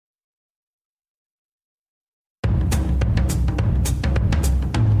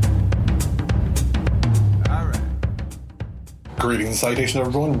Greetings and salutations,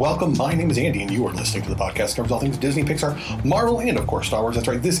 everyone. Welcome. My name is Andy, and you are listening to the podcast that covers all things Disney, Pixar, Marvel, and of course Star Wars. That's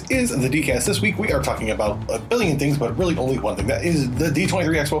right. This is the DCast. This week we are talking about a billion things, but really only one thing. That is the D23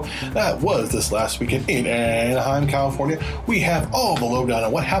 Expo. That was this last weekend in Anaheim, California. We have all the lowdown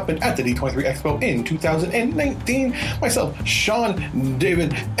on what happened at the D23 Expo in 2019. Myself, Sean,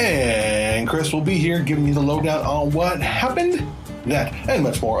 David, and Chris will be here giving you the lowdown on what happened. That and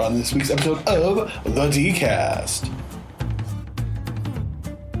much more on this week's episode of the DCast.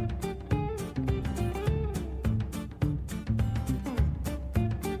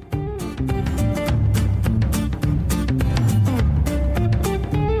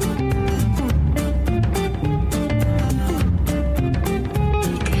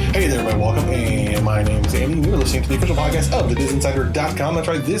 Listening to the official podcast of thedisinsider.com. That's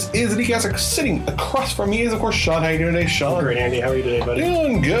right, this is the DCast. Sitting across from me is, of course, Sean. How you doing today, Sean? Great, Andy. How are you today, buddy?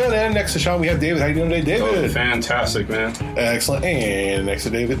 Doing good. And next to Sean, we have David. How you doing today, David? Oh, fantastic, man. Excellent. And next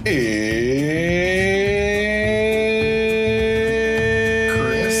to David is...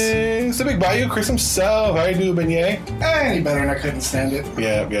 Chris. The big bayou, Chris himself. How you doing, Beignet? Any better, and I couldn't stand it.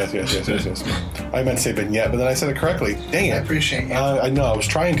 Yeah, yes. I meant to say Beignet, but then I said it correctly. Dang it. I appreciate it. I know, I was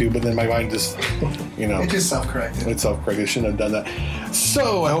trying to, but then my mind just... It just self-corrected. It's self-corrected. Shouldn't have done that.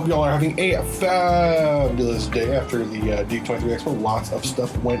 So, I hope you all are having a fabulous day after the D23 Expo. Lots of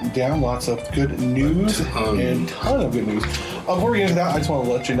stuff went down. Lots of good news. And ton of good news. Before we get into that, I just want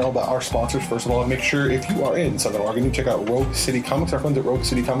to let you know about our sponsors. First of all, make sure if you are in Southern Oregon, you check out Rogue City Comics. Our friends at Rogue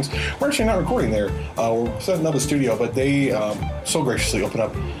City Comics. We're actually not recording there. We're setting up a studio, but they so graciously open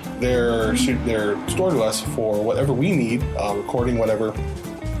up their store to us for whatever we need, recording, whatever.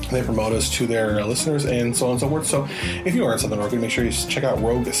 They promote us to their listeners and so on and so forth. So if you are in Southern Oregon, make sure you check out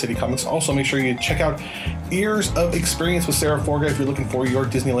Rogue City Comics. Also, make sure you check out Years of Experience with Sarah Forga if you're looking for your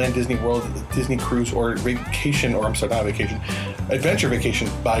Disneyland, Disney World, Disney cruise, or vacation, or I'm sorry, not vacation, adventure vacation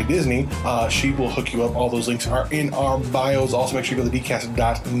by Disney. She will hook you up. All those links are in our bios. Also, make sure you go to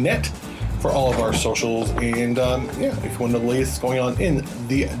decast.net for all of our socials, and if you want to know the latest going on in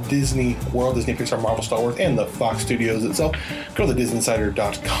the Disney world, Disney, Pixar, Marvel, Star Wars, and the Fox Studios itself, go to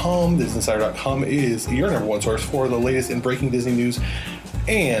thedisinsider.com. Thedisinsider.com is your number one source for the latest in breaking Disney news,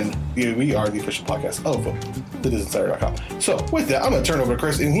 and we are the official podcast of thedisinsider.com. So with that, I'm going to turn over to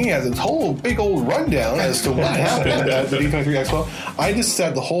Chris, and he has his whole big old rundown as to what happened at the D23 Expo. I just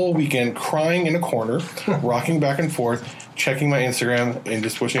sat the whole weekend crying in a corner, rocking back and forth, checking my Instagram and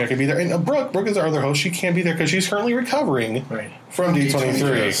just wishing I could be there. And Brooke is our other host. She can't be there because she's currently recovering from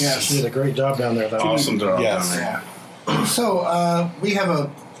D23. Yes. She did a great job down there, though. Awesome job. Yes. Yeah. So, we have a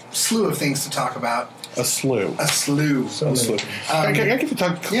slew of things to talk about. A slew. So Can I get to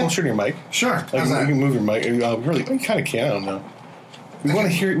talk closer to your mic? Sure. Like, you can move your mic. Really, you kind of can. I don't know. We want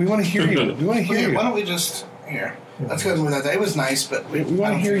to hear you. We want to hear you. Why don't we just... Here. Let's go ahead and move that. It was nice, but... We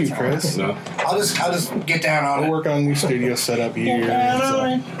want to hear you, Chris. No. I'll just get down on it. We'll work on new studio setup here.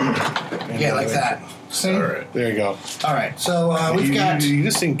 Yeah, like that. See? All right. There you go. All right. So, we've got... You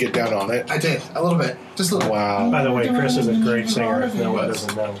just didn't get down on it. I did. A little bit. Just a little bit. Wow. By the way, Chris is a great singer. If no one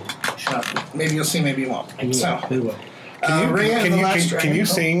doesn't know. Maybe you'll see, maybe you won't. So, He will. Can you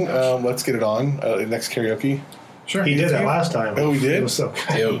sing Let's Get It On next karaoke? Sure. He did that last time. Oh, he did? It was so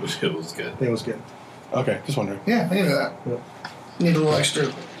good. It was good. It was good. Okay, just wondering. Yeah, I can do that. Need a little extra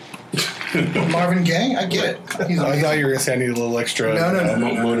Marvin Gaye? I get it. He's I amazing. thought you were going to say I need a little extra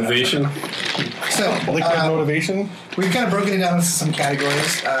No. Motivation. So, liquid motivation. we've kind of broken it down into some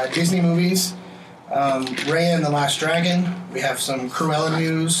categories. Disney movies, Raya and the Last Dragon. We have some Cruella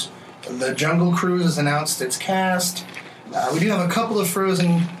news. The Jungle Cruise has announced its cast. We do have a couple of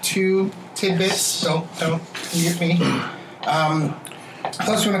Frozen 2 tidbits. Don't get me.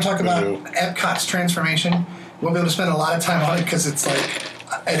 Plus, we're going to talk about Epcot's transformation. We'll be able to spend a lot of time on it because it's like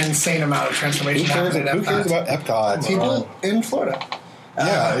an insane amount of transformation happening at Epcot. Who cares about Epcot? People in Florida.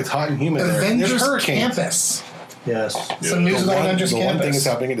 Yeah, it's hot and humid there. Avengers There's hurricanes. Campus. Yes. Some news about Avengers The one thing Campus.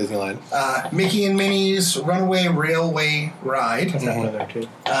 that's happening at Disneyland. Mickey and Minnie's Runaway Railway Ride. That's happening there, too.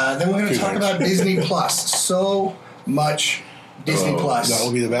 Then we're going to talk about Disney Plus. So much Disney Plus. That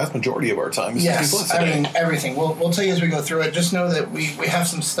will be the vast majority of our time. Yes, I mean, everything. We'll tell you as we go through it. Just know that we have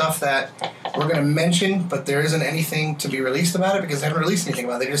some stuff that we're going to mention, but there isn't anything to be released about it because they haven't released anything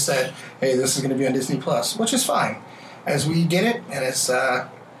about it. They just said, hey, this is going to be on Disney Plus, which is fine. As we get it, and as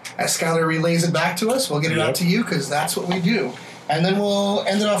Skylar relays it back to us, we'll get it out to you because that's what we do. And then we'll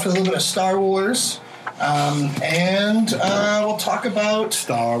end it off with a little bit of Star Wars. And we'll talk about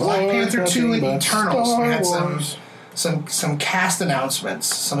Star Wars, Black Panther 2 and Eternals. Star We had Wars. some cast announcements,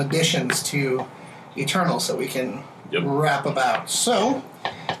 some additions to Eternals that we can wrap about. So,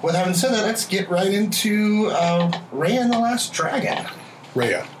 with having said that, let's get right into Raya and the Last Dragon.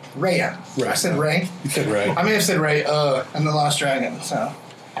 Raya. Raya. I said Ray. You said Ray. I may have said Ray and the Last Dragon. So,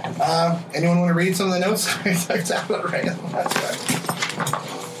 anyone want to read some of the notes I talked about Raya and the Last Dragon?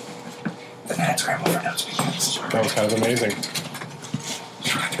 Then I had to grab more notes because That was kind of amazing.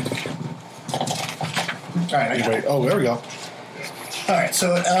 all right, I got it. Oh, there we go. All right, so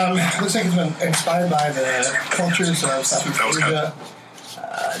looks like it's been inspired by the cultures of Southeast Asia.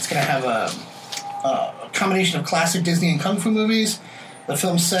 It's going to have a combination of classic Disney and Kung Fu movies. The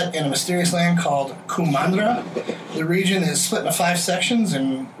film's set in a mysterious land called Kumandra. The region is split into 5 sections,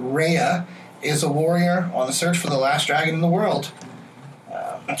 and Raya is a warrior on the search for the last dragon in the world.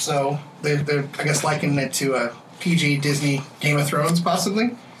 So they're, I guess, likening it to a PG Disney Game of Thrones,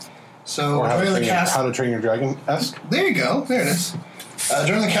 possibly. So Or joining the cast. How to Train Your Dragon-esque. There you go. There it is.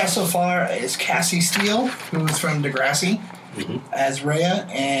 Joining the cast so far is Cassie Steele, who's from Degrassi, as Raya,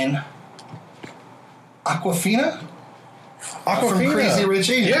 and Aquafina from Crazy Rich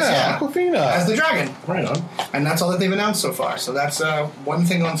Asians. Yeah, Aquafina. As the dragon. Right on. And that's all that they've announced so far. So that's one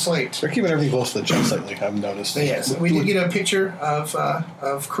thing on slate. They're keeping everything close to the chest lately, I've noticed. So yes, we did get a picture of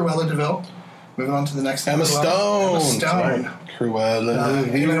Cruella DeVille. Moving on to the next thing. Emma as well. Stone. Emma Stone. Cruella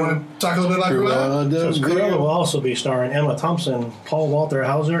Anybody want to talk a little bit about Cruella? So Cruella will also be starring Emma Thompson, Paul Walter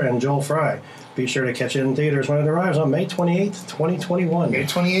Hauser, and Joel Fry. Be sure to catch it in theaters when it arrives on May 28th, 2021. May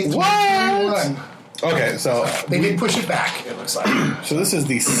 28th, What? 2021. Okay, so They did push it back, it looks like. so this is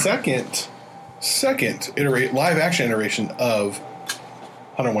the second live action iteration of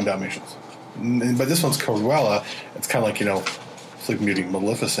 101 Dalmatians. But this one's Cruella. It's kind of like, Sleeping Beauty,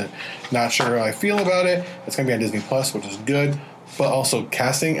 Maleficent. Not sure how I feel about it. It's going to be on Disney Plus, which is good. But also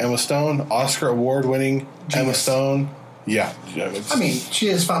casting Emma Stone, Oscar award-winning Emma Stone. Yeah. I mean, she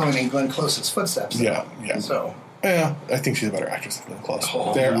is following in Glenn Close's footsteps. Yeah. So, Yeah, I think she's a better actress than Glenn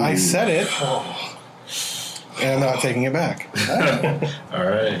Close. There, I said it. And I'm not taking it back. All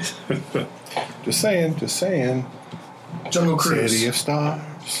right. Just saying. Jungle Cruise. City of Stars.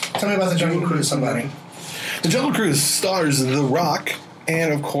 Tell me about the Jungle Cruise, somebody. The Jungle Cruise stars The Rock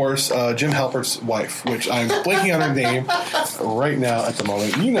and, of course, Jim Halpert's wife, which I'm blanking on her name right now at the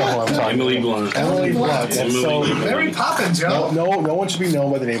moment. You know who I'm talking Emily about. Blunt. Emily Blunt. And so, Mary Poppins, y'all. no one should be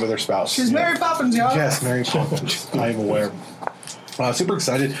known by the name of their spouse. She's Mary Poppins, y'all. Yes, Mary Poppins. I'm aware. Super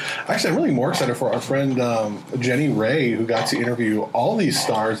excited. Actually, I'm really more excited for our friend Jenny Ray, who got to interview all these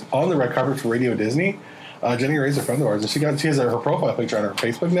stars on the red carpet for Radio Disney. Jenny Ray's a friend of ours, and she has her profile picture on her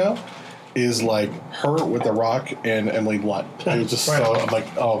Facebook now. Is like her with The Rock and Emily Blunt. It was just so I'm like,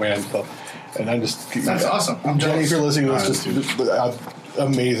 oh man, and I'm just That's awesome. I'm Jenny, if jealous. you're listening, it was just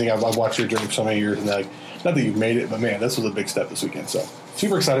amazing. I've watched your journey for so many years, and not that you've made it, but man, this was a big step this weekend. So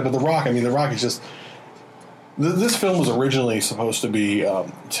super excited. But The Rock, The Rock is just. This film was originally supposed to be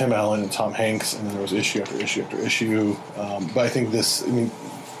Tim Allen and Tom Hanks, and then there was issue after issue after issue. But I think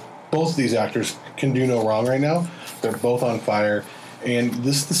both of these actors can do no wrong right now. They're both on fire, and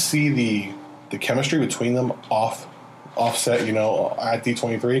just to see the chemistry between them offset, at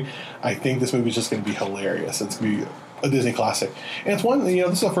D23, I think this movie is just going to be hilarious. It's going to be a Disney classic, and it's one.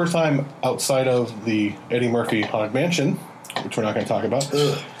 This is the first time outside of the Eddie Murphy Haunted Mansion, which we're not going to talk about,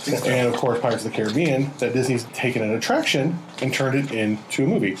 and of course Pirates of the Caribbean, that Disney's taken an attraction and turned it into a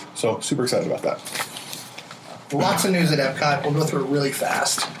movie. So super excited about that. Lots of news at Epcot. We'll go through it really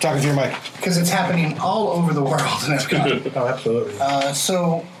fast Talking to your mic. because it's happening all over the world in Epcot. Oh, absolutely.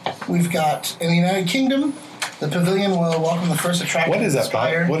 So we've got in the United Kingdom, the pavilion will welcome the first attraction. What is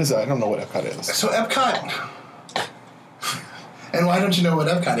inspired. Epcot? What is that? I don't know what Epcot is. So Epcot, and why don't you know what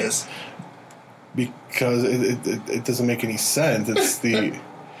Epcot is? Because it doesn't make any sense. It's the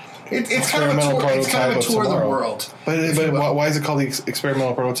It's kind of a tour. It's kind of a tour of the tomorrow. world. But why is it called the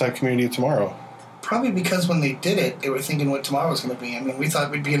Experimental Prototype Community of Tomorrow? Probably because when they did it, they were thinking what tomorrow was going to be. We thought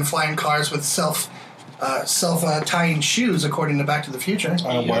we'd be in flying cars with self-tying shoes, according to Back to the Future.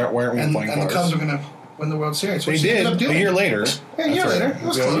 Why aren't we And flying the cars? Cubs were going to win the World Series. They which ended did up doing. a year later. Yeah, a year That's later. right. It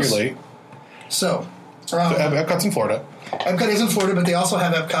was A year close. late. So, Epcot's in Florida. Epcot is in Florida, but they also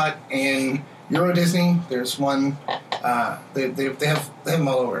have Epcot in Euro Disney. There's one. They have them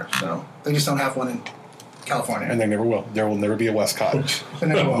all over. So they just don't have one in California. And they never will. There will never be a Westcott. They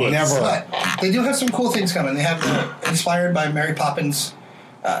never will. Never. But they do have some cool things coming. They have inspired by Mary Poppins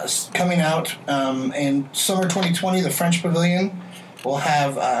coming out in summer 2020. The French Pavilion will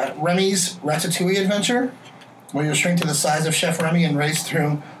have Remy's Ratatouille Adventure, where you'll shrink to the size of Chef Remy and race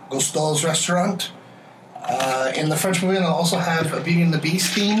through Gusteau's restaurant. In the French Pavilion, they'll also have a Beauty and the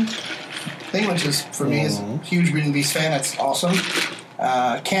Beast theme thing, which is, for me, as a huge Beauty and the Beast fan, that's awesome.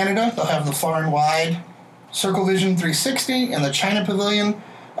 Canada, they'll have the Far and Wide Circle Vision 360. In the China Pavilion,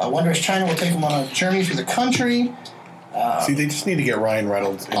 Wondrous China will take them on a journey through the country. See, they just need to get Ryan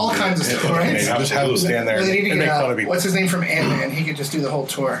Reynolds. All kinds of stuff, right? Just have him stand there Well, they need to and make get, fun of people. what's his name from Ant-Man? He could just do the whole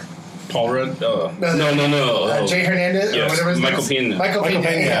tour. Paul Rudd? No. Jay Hernandez? Yes, Or whatever his name Michael is? Pena. Michael Pena,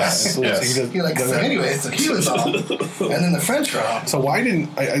 yes. Yes. He likes so anyway, so he was on. And then the French girl. So why didn't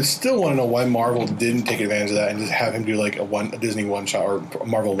I still want to know why Marvel didn't take advantage of that and just have him do like a Disney one shot or a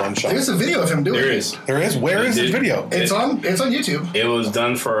Marvel one shot? There's a video of him doing There it. is. There is. Where is the video? It's on YouTube. It was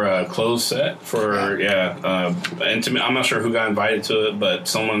done for a closed set and to me, I'm not sure who got invited to it, but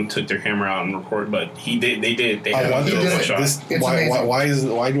someone took their camera out and recorded. But they did. They I had wonder a did one it. shot. It's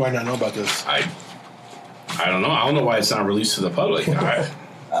why do I not know about this? I don't know. I don't know why it's not released to the public.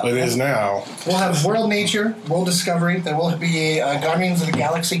 It is now. We'll have World Nature, World Discovery. There will be a Guardians of the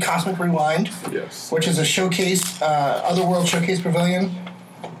Galaxy Cosmic Rewind, Yes. which is a showcase, Otherworld Showcase Pavilion.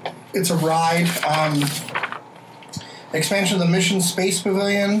 It's a ride. Expansion of the Mission Space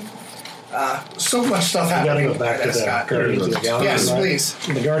Pavilion. So much stuff We got to happening. go back to the Scott. Guardians of the Galaxy. Yes, ride. please.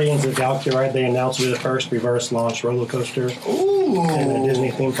 The Guardians of the Galaxy ride, they announced to be the first reverse launch roller coaster in the Ooh.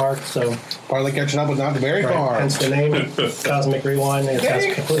 Disney theme park. So, Finally catching up with Not the Berry right, Farm. hence the name, Cosmic Rewind. It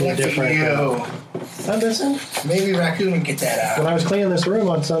has completely Look at different. you. Listen, Maybe Raccoon would get that when out. I was cleaning this room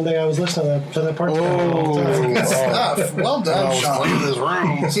on Sunday, I was listening to the part. Good stuff. Well done, Sean. this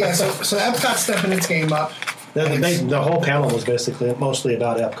room. So, yeah, so Epcot's stepping its game up. The whole panel was basically mostly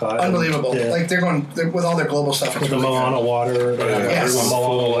about Epcot. Unbelievable. Yeah. Like they're with all their global stuff. It's With the really Moana good. water. Yes. The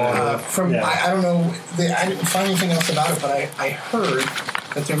Moana water. I Yeah. don't know. I didn't find anything else about it, but I heard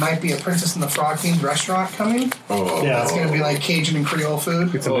that there might be a Princess and the Frog themed restaurant coming. Oh, Yeah. It's going to be like Cajun and Creole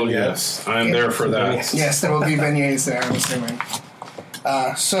food. Oh, yes. I'm there for that. Yes, there will be beignets there, I'm assuming.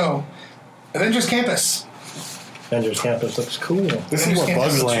 So, Avengers Campus. Avengers Campus looks cool. This is where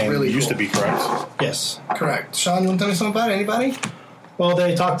Campus looks Bugland really used to cool. be, correct? Yes. Correct. Sean, you want to tell me something about it? Anybody? Well,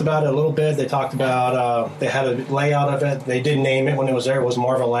 they talked about it a little bit. They talked about they had a layout of it. They did name it when it was there. It was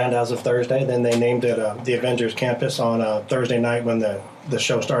Marvel Land as of Thursday. Then they named it the Avengers Campus on Thursday night when the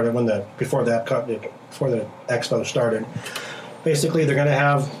show started. Before the expo started. Basically, they're going to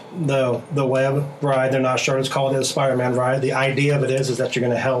have the web ride. They're not sure. It's called the Spider-Man ride. The idea of it is that you're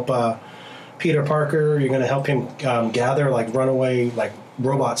going to help Peter Parker. You're going to help him gather like runaway like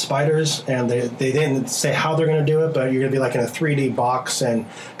robot spiders, and they didn't say how they're going to do it, but you're going to be like in a 3D box and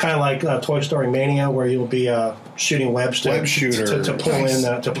kind of like Toy Story Mania, where you'll be shooting webs Web shooter.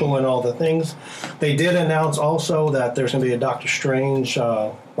 to pull in all the things. They did announce also that there's going to be a Doctor Strange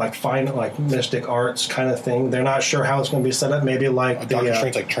like mystic arts kind of thing. They're not sure how it's going to be set up. Maybe like Doctor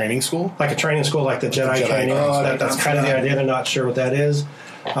Strange, like training school? like a training school, like the Jedi, Jedi. training. Oh, That's kind of the idea. They're not sure what that is.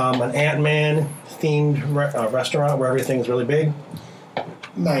 An Ant-Man themed restaurant where everything's really big.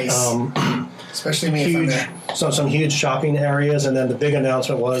 Nice. Especially me if I'm Huge, there. some huge shopping areas, and then the big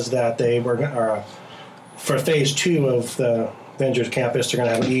announcement was that they were for phase 2 of the Avengers Campus. They're going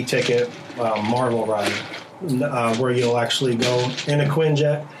to have an e-ticket Marvel ride where you'll actually go in a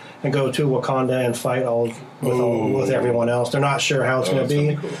Quinjet and go to Wakanda and fight with everyone else. They're not sure how it's going to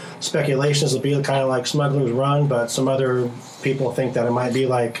be. Cool. Speculations will be kind of like Smuggler's Run, but some other people think that it might be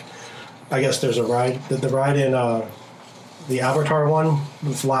like, I guess there's a ride, the ride in the Avatar one,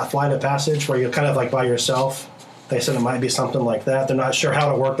 the Flight of Passage, where you're kind of like by yourself. They said it might be something like that. They're not sure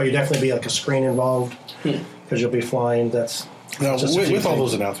how to work, but you definitely be like a screen involved because you'll be flying. That's Now, just a few with all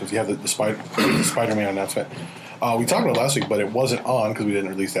things. those announcements, you have the Spider-Man announcement. We talked about it last week, but it wasn't on because we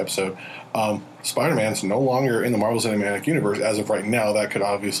didn't release the episode. Spider-Man's no longer in the Marvel Cinematic Universe as of right now. That could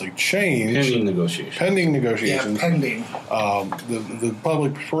obviously change. Pending negotiation. Yeah, negotiations. pending. The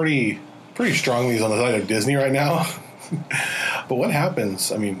public pretty strongly is on the side of Disney right now. But what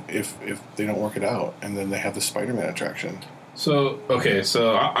happens? I mean, if they don't work it out, and then they have the Spider-Man attraction. So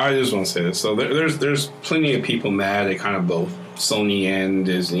I just want to say this. So there's plenty of people mad at kind of both Sony and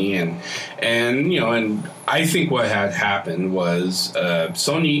Disney, and I think what had happened was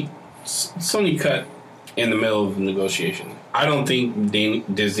Sony cut in the middle of the negotiation. I don't think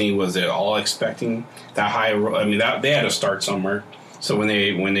Disney was at all expecting that high. I mean, that they had to start somewhere. So when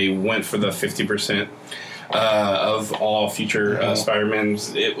they went for the 50%. Of all future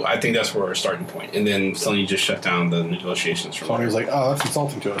Spider-Mans, I think that's where our starting point. And then Sony just shut down the negotiations from Sony was like, "Oh, that's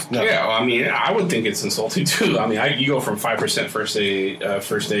insulting to us." No. Yeah, well, I mean, I would think it's insulting too. I mean, you go from 5% first day, That's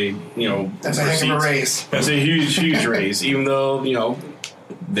a heck of a raise. That's a huge raise. Even though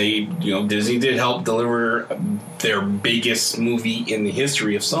Disney did help deliver their biggest movie in the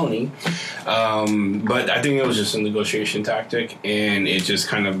history of Sony, but I think it was just a negotiation tactic, and it just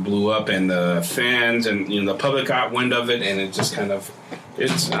kind of blew up, and the fans and the public got wind of it, and it just kind of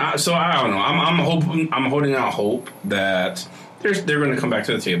so I don't know. I'm holding out hope that they're going to come back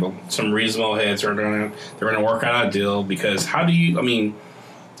to the table. Some reasonable heads are going to work out a deal, because how do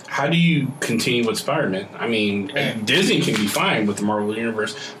you continue with Spider-Man? I mean, Disney can be fine with the Marvel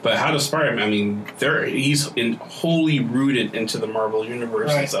Universe, but how does Spider-Man? I mean, he's wholly rooted into the Marvel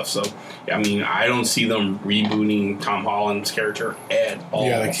Universe and stuff. So, I mean, I don't see them rebooting Tom Holland's character at all.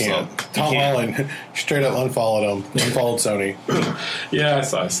 Yeah, they can't. So, Tom Holland straight up unfollowed him. Unfollowed Sony. Yeah, I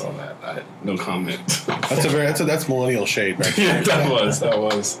saw that. No comment. That's millennial shade, right? Yeah, that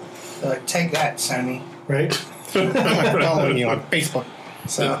was. Take that, Sony. Right? I'm following you on Facebook.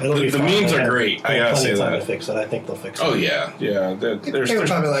 So The memes are great. I gotta say time that. to fix it. I think they'll fix it. Oh yeah. they were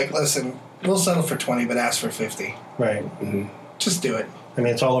probably like, listen, we'll settle for 20, but ask for 50. Right. Mm-hmm. Just do it. I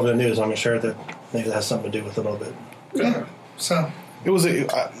mean, it's all over the news. I'm sure that maybe that has something to do with it a little bit. Yeah. So It was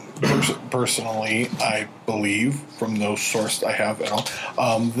personally, I believe from no source I have at all,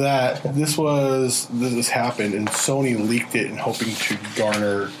 that this happened and Sony leaked it in hoping to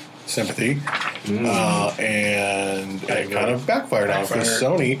garner sympathy, and it kind of backfired on because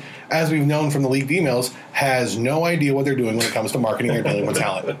Sony, as we've known from the leaked emails, has no idea what they're doing when it comes to marketing or dealing with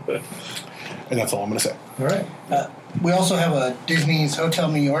talent. And that's all I'm going to say. All right. we also have a Disney's Hotel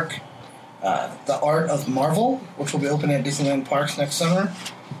New York, The Art of Marvel, which will be open at Disneyland Parks next summer.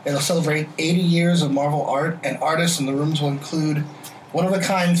 It'll celebrate 80 years of Marvel art and artists, and the rooms will include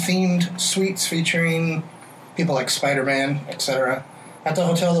one-of-a-kind themed suites featuring people like Spider-Man, etc. At the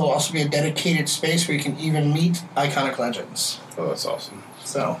hotel, there will also be a dedicated space where you can even meet iconic legends. Oh, that's awesome.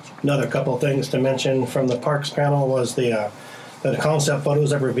 So, another couple of things to mention from the Parks panel was the concept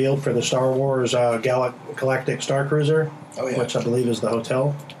photos that were revealed for the Star Wars Galactic Star Cruiser, which I believe is the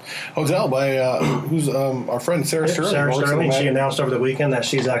hotel. Hotel by who's our friend Sarah Sterling. Sarah Sterling. She announced over the weekend that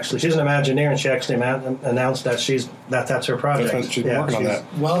she's an Imagineer, and she actually announced that that's her project. She's working on that.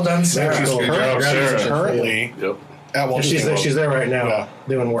 Well done, Sarah. She's currently at Walt Disney World. She's there right now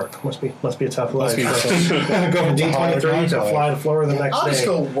doing work. Must be a tough life. Go from D23 to fly to Florida the next day. I'll just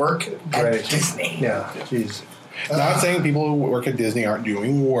go work at Disney. Yeah, jeez. Not saying people who work at Disney aren't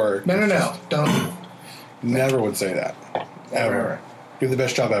doing work. No. Don't. Never would say that. Ever. You're the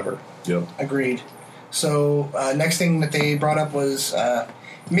best job ever. Yep. Agreed. So, next thing that they brought up was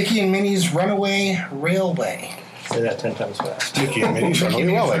Mickey and Minnie's Runaway Railway. Say that 10 times fast. Mickey and Minnie's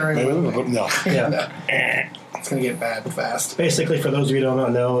Runaway Railway. No. Yeah. It's going to get bad fast. Basically, for those of you who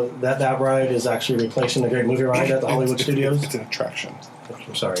don't know, that ride is actually replacing the Great Movie Ride at the Hollywood Studios. It's an attraction.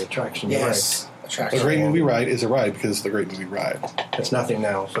 I'm sorry, attraction. Yes. Right. Attraction. The Great Movie Ride is a ride because it's the Great Movie Ride. It's nothing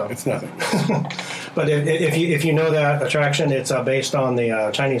now. So it's nothing. But if you know that attraction, it's based on the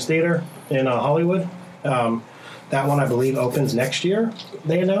Chinese theater in Hollywood. That one, I believe, opens next year.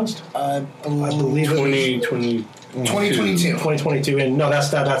 They announced. I believe 2022. 2022. And no, that's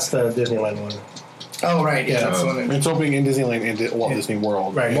the Disneyland one. Oh right, yeah, that's the one. It's opening in Disneyland and Walt Disney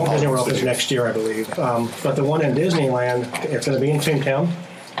World. Right, Walt Disney World is next year, I believe. But the one in Disneyland, it's going to be in Toontown.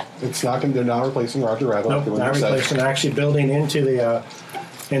 It's not going. They're not replacing Roger Rabbit. Nope, not replacing. They're actually building into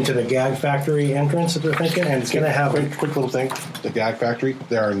the Gag Factory entrance that they're thinking, and it's going to have quick little thing. The Gag Factory.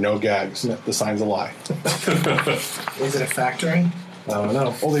 There are no gags. No. The sign's a lie. Is it a factory? I don't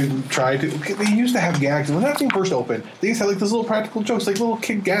know. Oh, they tried to. They used to have gags. When that thing first opened, they used to have like those little practical jokes, like little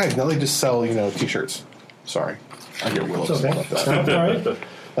kid gags. Now they just sell, T-shirts. Sorry, I get real upset about that. That's all right.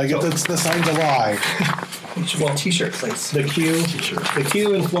 Like it's the sign's a lie. It should be a T-shirt place. The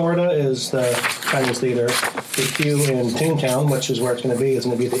Q in Florida is the Chinese theater. The Q in Toontown, which is where it's going to be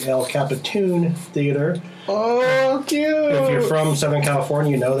the El Capitan Theater. Oh, cute! If you're from Southern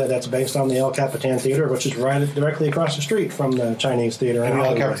California, you know that's based on the El Capitan Theater, which is right directly across the street from the Chinese theater. And the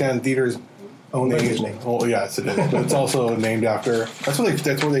El Capitan Theater is owned by Disney. Oh yes, it is. But it's also named after. That's where they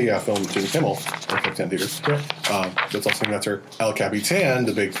filmed Jimmy Kimmel. El Capitan Theater. Yeah. That's also named after El Capitan,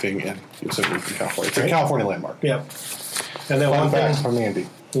 the big thing in Yosemite, California. It's a California landmark. Yep. And then one thing from Andy.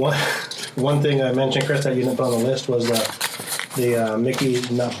 One thing I mentioned, Chris, that you didn't put on the list was the Mickey,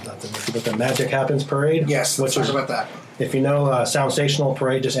 not the Mickey, but the Magic Happens Parade. Yes, let's talk about that. If you know, Sound Stational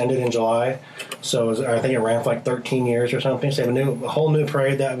Parade just ended in July, so I think it ran for like 13 years or something. So they have a whole new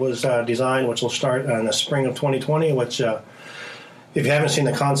parade that was designed, which will start in the spring of 2020, which... if you haven't seen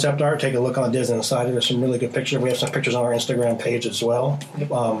the concept art, take a look on the Disney side. There's some really good pictures. We have some pictures on our Instagram page as well. A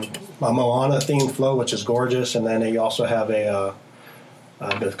Moana-themed float, which is gorgeous, and then you also have a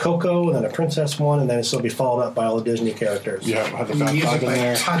bit of Coco, and then a princess one, and then this will be followed up by all the Disney characters. Yeah, have the music in by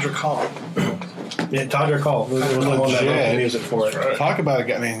there. Todrick Hall. Yeah, Todrick Hall was the one that wrote the music for it. Right. Talk about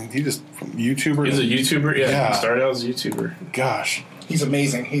it. I mean, he just YouTuber. He's a YouTuber. Yeah, he started out as a YouTuber. Gosh, he's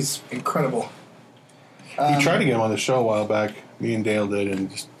amazing. He's incredible. We tried to get him on the show a while back. Me and Dale did, and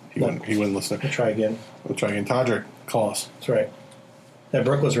just He wouldn't listen. We'll try again. Todrick, call us. That's right. Yeah,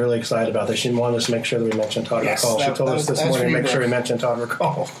 Brooke was really excited about this. She wanted us to make sure that we mentioned Todd Recall. She told us this morning to make sure we mentioned Todd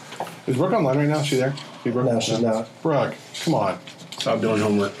Recall. Is Brooke online right now? Is she there? No, she's not. Brooke, come on. Stop doing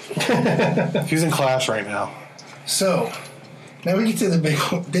homework. She's in class right now. So, now we get to the big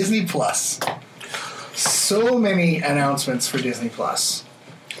one, Disney Plus. So many announcements for Disney Plus.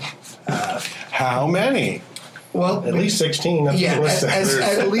 How many? Well, At least 16. That's yeah, what it says.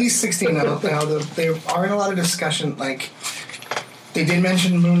 at least 16. Now, there aren't a lot of discussion. Like, they did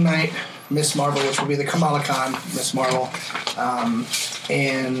mention Moon Knight, Miss Marvel, which will be the Kamala Khan Miss Marvel,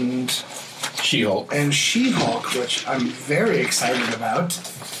 and She-Hulk. and She-Hulk, which I'm very excited about.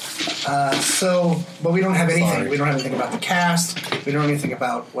 But we don't have anything. Sorry. We don't have anything about the cast. We don't know anything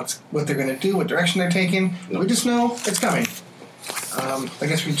about what they're going to do, what direction they're taking. We just know it's coming. I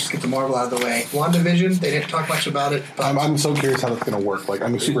guess we just get the Marvel out of the way. WandaVision, they didn't talk much about it. But I'm so curious how that's going to work. Like,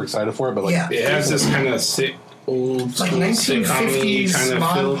 I'm super excited for it, but like, Yeah. It has this kind of sick, old Like school 1950s sitcom kind of feel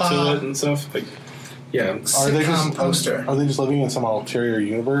Mon to Pa. it and stuff. Like, yeah. sitcom poster. Are they just living in some ulterior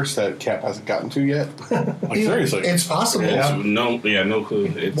universe that Cap hasn't gotten to yet? Like, seriously. It's possible. No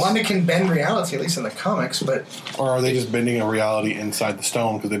clue. It's, Wanda can bend reality, at least in the comics, but Or are they just bending a reality inside the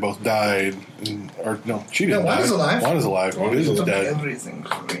stone because they both died? Or no, she didn't. Wanda's die. alive. Wanda's alive. Wanda's Vision's alive. dead. everything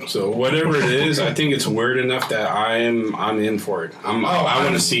for me. so whatever it is, I think it's weird enough that I'm in for it. I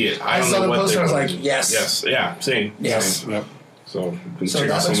want to see it. I don't saw know the what poster, they're I was gonna like, do. yes. Yes. Yeah. Same. Yes. Same. Yep. So, been So checking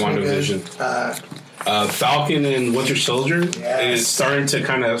that out some looks really WandaVision. good. Falcon and Winter Soldier Yes. is starting to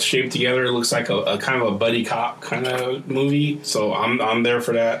kind of shape together. It looks like a kind of a buddy cop kind of movie. So I'm there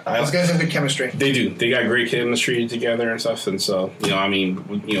for that. Those guys have good chemistry. They do. They got great chemistry together and stuff. And so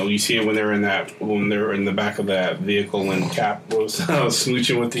you see it when they're in the back of that vehicle when Cap was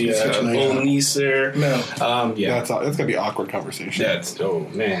smooching with the old niece there. No. Yeah. That's gonna be an awkward conversation. That's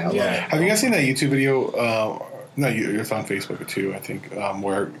man. Yeah. Have you guys seen that YouTube video? No, it's on Facebook too. I think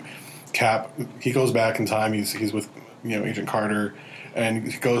where Cap he goes back in time. He's with Agent Carter, and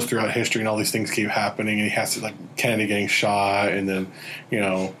he goes throughout history, and all these things keep happening, and he has to, like, Kennedy getting shot, and then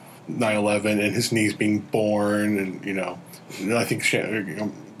 9/11, and his niece being born, and I think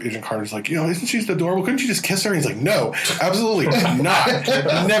Agent Carter's like, isn't she adorable? Couldn't you just kiss her? And he's like, no, absolutely not,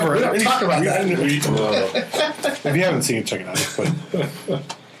 never. We don't talk about that. If you haven't seen it, check it out.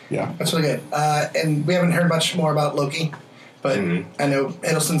 But yeah, That's really good. And we haven't heard much more about Loki, but I know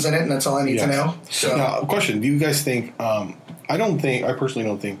Hiddleston's in it, and that's all I need to know. So Now, question: do you guys think? I personally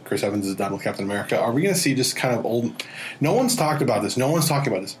don't think Chris Evans is done with Captain America. Are we going to see just kind of old? No one's talked about this. No one's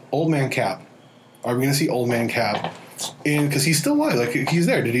talking about this. Old man Cap. Are we going to see old man Cap? Because he's still alive. Like, he's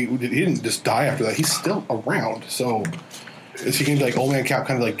there. He didn't just die after that. He's still around. So is he going to be like old man Cap,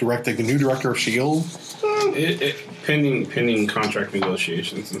 kind of like direct, like the new director of S.H.I.E.L.D.? Pending contract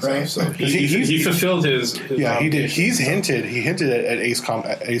negotiations and Right. stuff. So He's- he fulfilled his Yeah, he did. obligations. He hinted at Ace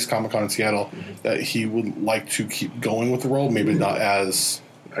Comic Con in Seattle that he would like to keep going with the role. Maybe not as.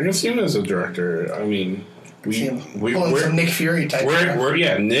 I can see him as a director. I mean, pulling some Nick Fury type.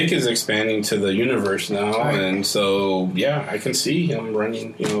 Nick is expanding to the universe now, Right. and so I can see him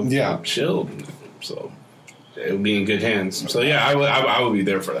running. S.H.I.E.L.D. So it would be in good hands. So I would be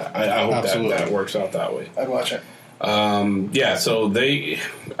there for that. I hope Absolutely. that works out that way. I'd watch it. So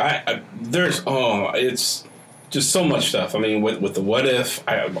it's just so much stuff. I mean, with the What If,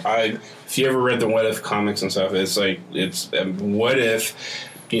 if you ever read the What If comics and stuff, it's like what if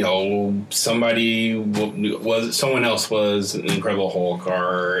someone else was an Incredible Hulk,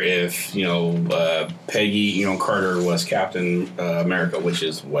 or if Peggy Carter was Captain America, which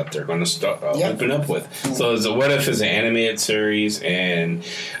is what they're going to start open up with. So the What If is an animated series, and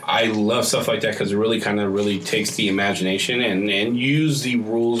I love stuff like that because it really takes the imagination and use the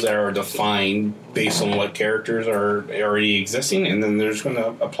rules that are defined based on what characters are already existing, and then they're just going to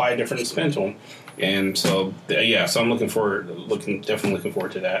apply a different spin to them. And so, so I'm definitely looking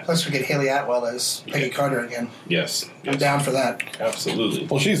forward to that. Plus, we get Haley Atwell as Peggy Carter again. Yes. I'm down for that. Absolutely.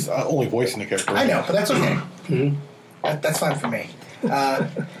 Well, she's only voicing the character. I know, but that's okay. That's fine for me.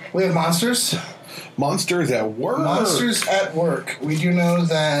 We have Monsters. Monsters at Work. Monsters at Work. We do know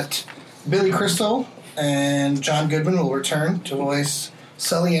that Billy Crystal and John Goodman will return to voice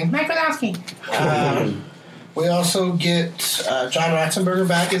Sully and Mike Wazowski. We also get John Ratzenberger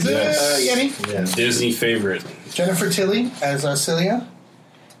back as Yeti. Yeah. Disney favorite. Jennifer Tilly as Celia.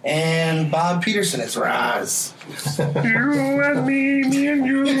 And Bob Peterson as Roz. You and me and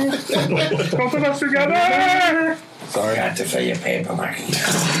you. Both of us together. Sorry. Got to fill your paperwork.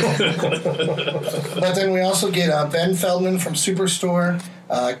 But then we also get Ben Feldman from Superstore,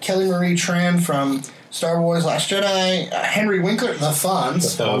 Kelly Marie Tran from Star Wars: Last Jedi, Henry Winkler, the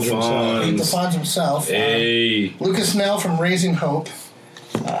Fonz. The The Fonz. Fonz himself. Hey. Lucas Nell from Raising Hope.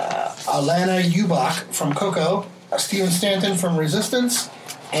 Alana Ubach from Coco. Steven Stanton from Resistance.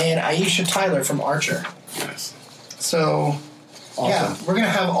 And Aisha Tyler from Archer. Yes. So, yeah, we're going to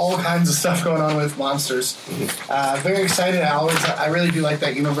have all kinds of stuff going on with Monsters. Very excited. I really do like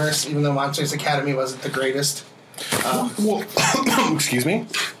that universe, even though Monsters Academy wasn't the greatest. Well, excuse me?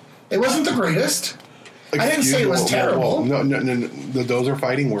 It wasn't the greatest. I didn't say it was terrible. No. Those are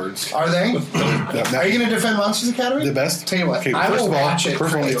fighting words. Are they? That- Are you going to defend Monsters Academy? The best. Tell you what, Okay, I first will of all, watch it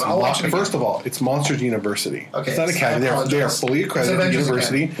First for of all, you. it's I'll watch it again. first of all, it's Monsters University. Okay, It's not so I academy. They are apologize. fully accredited It's Avengers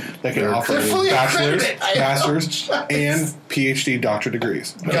university that can offer They're fully bachelor's, accredited. I master's, apologize. and PhD doctorate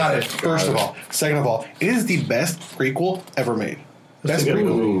degrees. Got it. First of all. Second of all, it is the best prequel ever made. Best a good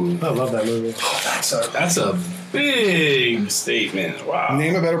prequel. Ooh. I love that movie. That's a big statement. Wow.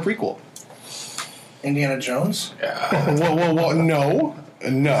 Name a better prequel. Indiana Jones? Yeah. Whoa. No.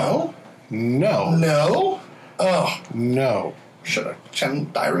 Oh, No. should have done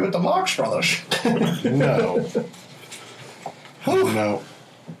Diary with the Marx Brothers. No. No.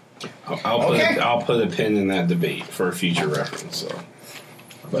 I'll put a pin in that debate for a future reference. So,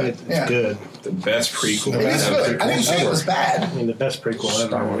 It's Yeah. good. the best prequel. It is good. I didn't say it was bad. I mean, the best prequel ever.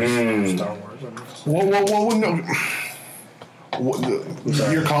 Star Wars. Star Wars. Whoa, no.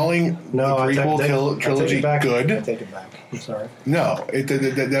 You're calling No, the I prequel take trilogy it back. I good? take it back. I'm sorry. No. You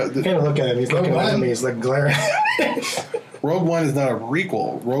can't look at him. He's looking at me. He's like glaring. Rogue One is not a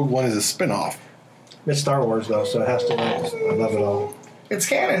prequel. Rogue One is a spin-off. It's Star Wars though, so it has to. I love it all. It's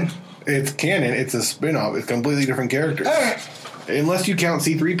canon. It's canon. It's a spin-off. It's completely different characters. All right. Unless you count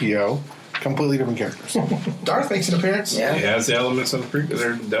C-3PO, completely different characters. Darth makes an appearance. It has the elements of the prequel.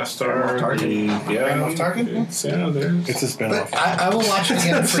 There's Death Star. Tarkin. Yeah. Moff Tarkin? There's. It's a spin-off. But I will watch it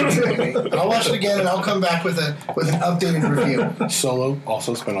again for you, maybe. I'll watch it again and I'll come back with an updated review. Solo,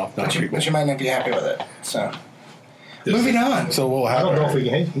 also spin-off, not But you prequel. might not be happy with it. So, moving on. So what will I don't know if happen? we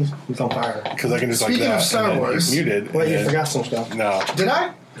can. He's on fire. Because I can just Speaking like that. of Star and then Wars- he's muted. Wait, and you then- forgot some stuff. No. Did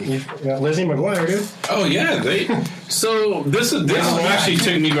I? Lizzie McGuire, dude. Oh yeah, so this actually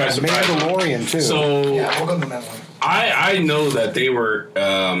took me by surprise. Mandalorian too. So Yeah, we'll go to that one. I know that they were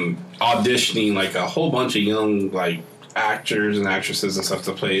auditioning like a whole bunch of young like actors and actresses and stuff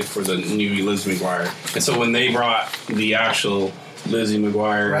to play for the new Lizzie McGuire. And so when they brought the actual Lizzie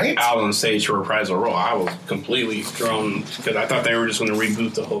McGuire Right. out on stage for a reprisal role, I was completely thrown because I thought they were just going to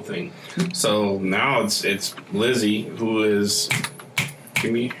reboot the whole thing. So now it's Lizzie, who is,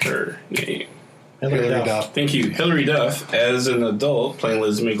 give me her name. Hillary Duff. Thank you, Hilary Duff, as an adult playing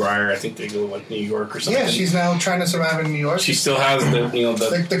Lizzie McGuire. I think they go like New York or something. Yeah, she's now trying to survive in New York. She still has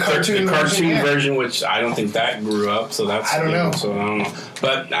the cartoon version, version, which I don't think that grew up. So that's I don't know. So I don't know.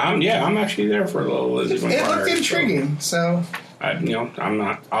 But I'm actually there for a little Lizzie McGuire. It looked intriguing, so I'm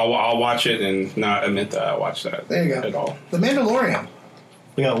not. I'll watch it and not admit that I watched that. There you go. At all. The Mandalorian.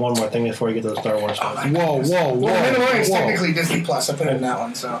 We got one more thing before we get to the Star Wars stuff. Whoa. Well, Mandalorian's technically Disney Plus. I put it in that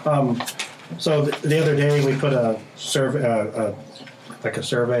one, so. So the other day we put a survey, like a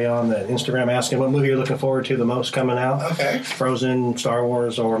survey on the Instagram asking what movie you're looking forward to the most coming out. Okay. Frozen, Star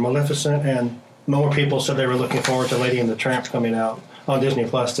Wars, or Maleficent, and more people said they were looking forward to Lady and the Tramp coming out on Disney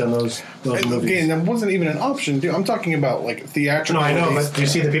Plus than those Okay, movies. and that wasn't even an option, dude. I'm talking about like theatrical. No, I know, release. but do you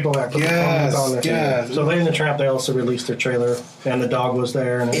see the people that put the comments on there? Yes. So Lady and the Tramp, they also released their trailer, and the dog was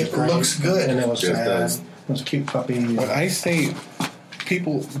there, and it was It great, looks good. and it was Yes, it sad. does. It was a cute puppy. When I say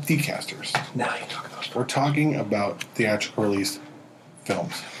people, decasters, Now you talk about we're talking about theatrical release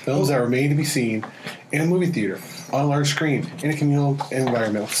films that are made to be seen in a movie theater on a large screen in a communal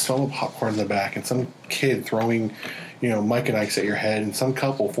environment with smell of popcorn in the back and some kid throwing, Mike and Ike's at your head and some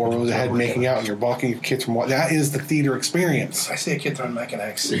couple 4 rows ahead making out and you're blocking your kids from watching. That is the theater experience. I see a kid throwing Mike and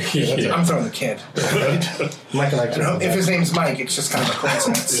X. Yeah. I'm throwing the kid. Mike and I If his name's Mike, it's just kind of a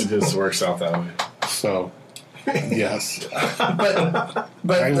coincidence. It just works out that way. So, yes,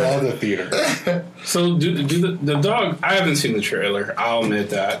 But I love the theater. So do the dog? I haven't seen the trailer. I'll admit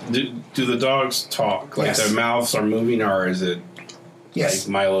that. Do the dogs talk? Like Yes. their mouths are moving, or is it yes,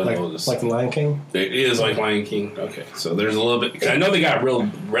 like Milo knows? like the Lion King. It is like Lion King. Okay, so there's a little bit. 'Cause I know they got real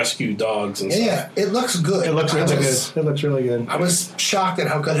rescue dogs and stuff. yeah, it looks good. It looks I really was- good. It looks really good. I was shocked at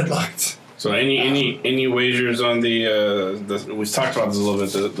how good it looked. So any wagers on the we talked about this a little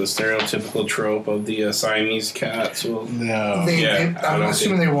bit, the stereotypical trope of the Siamese cats? Well, No. I'm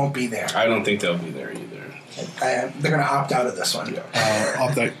assuming they won't be there. I don't think they'll be there either. They're going to opt out of this one.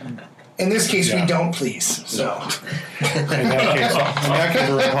 Off that. In this case, Yeah. we don't please. So In that case,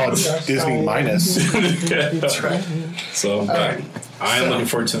 we're going to call it Disney minus. that's right. So, but right. I'm looking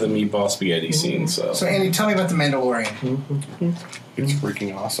forward to the meatball spaghetti scene. So, So Andy, tell me about the Mandalorian. It's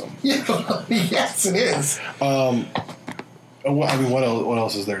freaking awesome. Yeah, yes, it is. I mean, what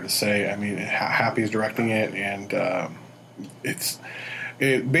else is there to say? I mean, Happy's directing it, and it's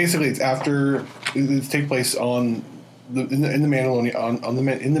after it takes place on in the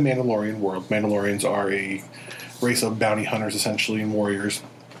Mandalorian in the Mandalorian world. Mandalorians are a race of bounty hunters, essentially, and warriors.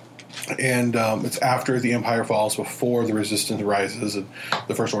 And it's after the Empire falls, before the Resistance rises and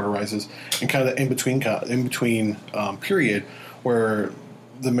the First Order rises, and kind of the in between period where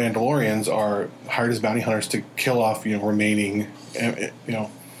the Mandalorians are hired as bounty hunters to kill off remaining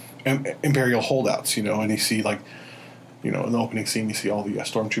Imperial holdouts. And you see in the opening scene you see all the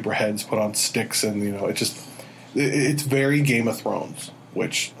stormtrooper heads put on sticks, and it's very Game of Thrones,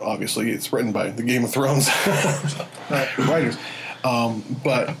 which obviously it's written by the Game of Thrones writers.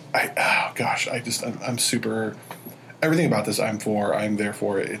 But I'm super. Everything about this, I'm for. I'm there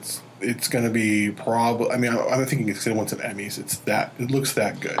for it. It's going to be probably. I mean, I'm thinking it's going to win some Emmys. It looks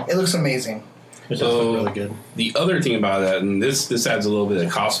that good. It looks amazing. It does look really good. The other thing about that, and this adds a little bit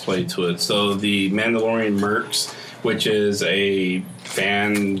of cosplay to it. So the Mandalorian Mercs, which is a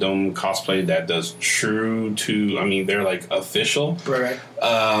fandom cosplay that does true to. I mean, they're like official. Right.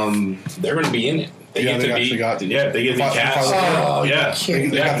 They're going to be in it. They get to be cast. Oh, yeah. They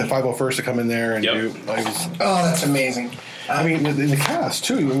got the 501st to come in there and do. Oh, that's amazing. I mean, in the cast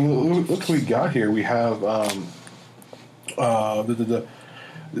too. I mean, look what we got here. We have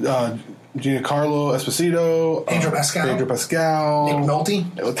Giancarlo Esposito, Pedro Pascal, Nick Nolte,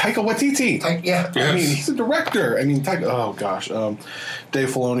 Taika Waititi. Yeah, I mean, he's a director. I mean, Dave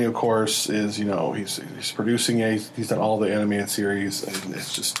Filoni, of course, is he's producing it. He's done all the animated series, and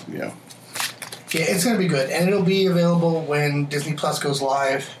it's just Yeah, it's going to be good, and it'll be available when Disney Plus goes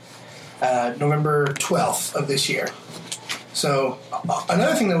live, November 12th of this year. So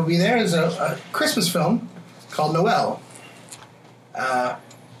another thing that will be there is a Christmas film called Noelle,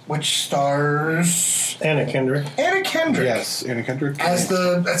 which stars Anna Kendrick. Yes, Anna Kendrick as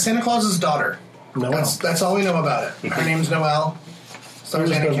Santa Claus's daughter. Noelle. That's all we know about it. Her name's Noelle. Stars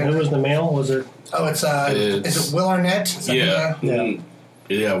Anna Kendrick. Who was the male? Was it? Oh, is it Will Arnett?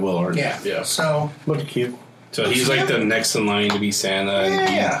 Yeah, Will Arnett. Yeah. So Looked cute. So he's like the next in line to be Santa, and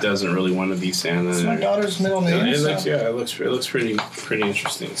he doesn't really want to be Santa. it's my daughter's middle name. It looks pretty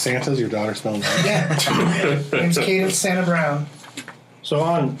interesting. Santa's your daughter's middle name. Yeah. Name's Cadence Santa Brown. So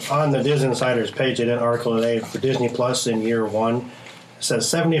on the Disney Insider's page, they did an article today for Disney Plus in year one. It says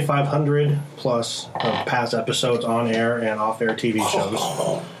 7,500 plus of past episodes on air and off air TV shows.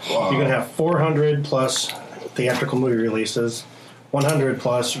 You're going to have 400 plus theatrical movie releases, 100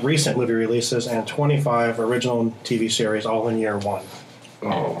 plus recent movie releases, and 25 original TV series all in year one.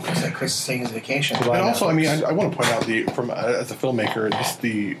 Oh, It's like Chris is taking his vacation. And also, I mean, I want to point out as a filmmaker, just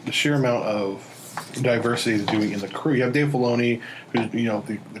the sheer amount of diversity he's doing in the crew. You have Dave Filoni, who's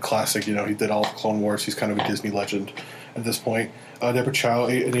the classic. He did all of Clone Wars. He's kind of a Disney legend at this point. Deborah Chow,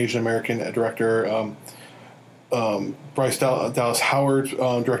 an Asian American director. Bryce Dallas Howard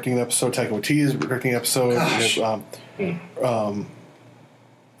directing an episode. Taika Waititi is directing an episode.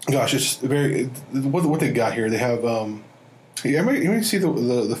 Gosh, it's very what they got here. They have. Anybody see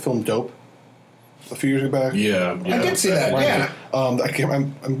the film Dope? A few years back. yeah. I did see that. Yeah. I'm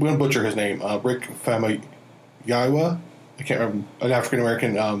going to butcher his name. Rick Famuyiwa. I can't remember. An African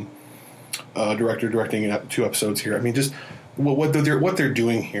American director directing 2 episodes here. I mean, just what they're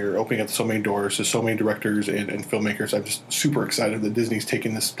doing here, opening up so many doors to so many directors and filmmakers. I'm just super excited that Disney's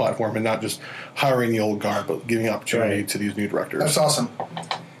taking this platform and not just hiring the old guard, but giving opportunity to these new directors. That's awesome.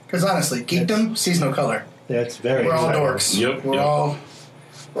 Because honestly, geekdom sees no color. Yeah, it's very. We're all exciting. dorks. Yep,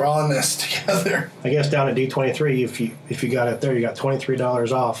 We're all in this together. I guess down at D23, if you got it there, you got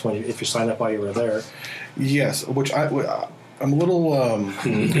 $23 off if you signed up while you were there. Yes, which I'm a little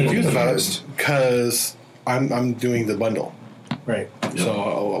confused about it because I'm doing the bundle. Right.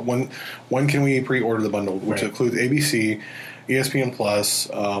 So when can we pre-order the bundle, which includes ABC, ESPN Plus,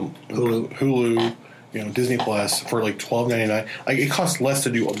 Hulu, Disney Plus for like $12.99. Like it costs less to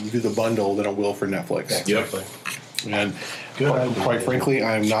do the bundle than it will for Netflix. Yep. And quite frankly,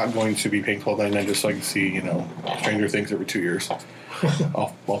 I'm not going to be paying $12.99 just so I can see Stranger Things every 2 years.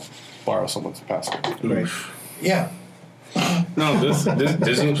 I'll borrow someone's password. Right. Yeah. No, this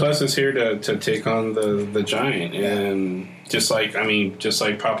Disney Plus is here to take on the giant, and just like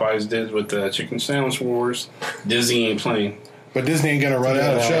Popeyes did with the chicken sandwich wars, Disney ain't playing. But Disney ain't gonna run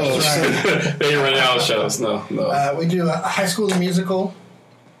out of shows. Right. They ain't run out of shows. No. We do a High School the Musical.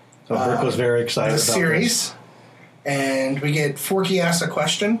 So Brooke was very excited the about series, and we get Forky asks a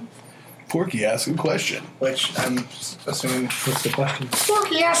question, Forky asks a question. which I'm assuming this. What's the question?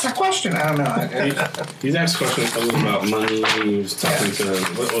 Forky asks a question. I don't know. He's asked questions about money. He was talking to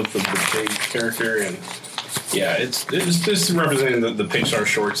what was the big character, and yeah, it's just representing the Pixar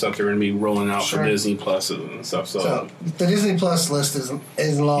shorts that they're going to be rolling out Sure. for Disney Plus and stuff. So The Disney Plus list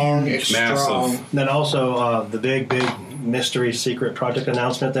is long, it's massive. strong. Then also the big mystery secret project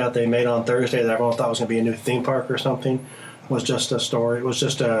announcement that they made on Thursday that everyone thought was going to be a new theme park or something was just a story. It was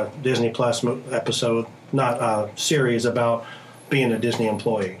just a Disney Plus episode, not a series about being a Disney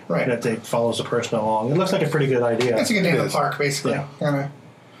employee. Right. That they follows the person along. It looks like a pretty good idea. It's a good day in the is. park, basically. Yeah. Kinda.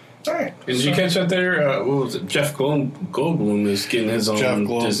 All right. And did you catch that there? What was it? Jeff Goldblum is getting his own Jeff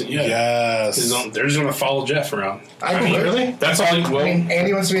Gold. Disney. Yeah. Yes. His own, they're just going to follow Jeff around. I mean, Really? That's all. I mean,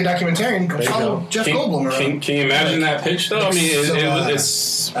 Andy wants to be a documentarian. you Follow go. Jeff Goldblum around. Can you imagine that pitch though? I mean,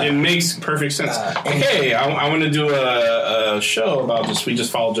 it makes perfect sense. Okay, I want to do a show about this. We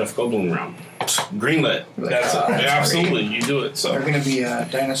just follow Jeff Goldblum around. Greenlit. That's it. that's Absolutely, you do it. So They're going to be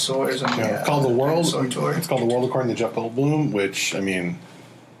dinosaurs. And, It's called The World. dinosaur tour. It's called The World According to Jeff Goldblum, which, I mean,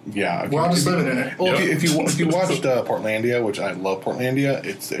 yeah. We're all just living in it. Well, Yep. if you watched Portlandia, which I love Portlandia,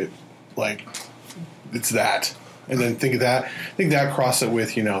 it's that, and then think that cross it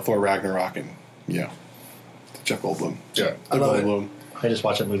with Thor Ragnarok and Jeff Goldblum. yeah. I love it. Goldblum. I just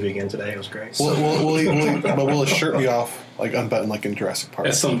watched that movie again today. It was great. Will his shirt be off, like unbuttoned, like in Jurassic Park?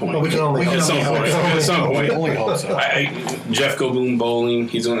 At some point. But we can only At some point. At some point. Only hope so. Jeff Goldblum bowling.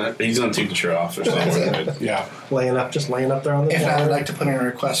 He's gonna take the shirt off or something. Yeah. laying up there on the If floor. I would like to put in a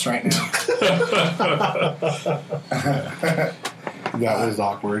request right now. That was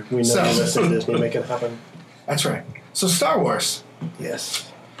awkward. We know So- you listen to Disney, make it happen. That's right. So Star Wars. Yes.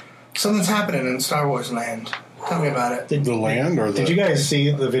 Something's happening in Star Wars land. Tell me about it. Did, The land or the... did you guys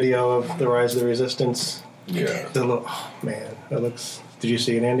see the video of the Rise of the Resistance? Yeah. Oh man, it looks. Did you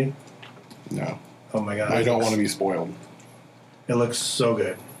see it, Andy? No. Oh my god! I don't want to be spoiled. It looks so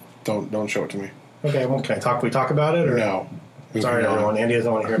good. Don't show it to me. Okay, well, can I talk? We talk about it, or No. Sorry, Moving on. everyone. Andy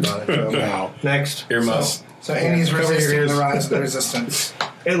doesn't want to hear about it. So. No. Next, Earmuffs. So Andy's Cover your resisting ears. the rise of the resistance.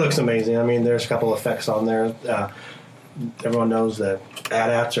 it looks amazing. I mean, there's a couple effects on there. Everyone knows that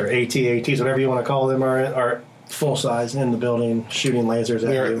AT-ATs or AT-ATs, whatever you want to call them, are full size in the building, shooting lasers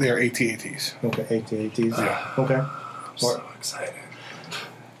at you. They're AT-ATs. Okay, AT-ATs. Okay. So excited.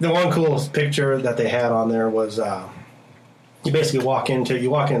 The one cool picture that they had on there was you basically walk in.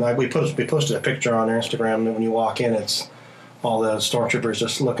 Like we posted a picture on our Instagram, and when you walk in, it's all the stormtroopers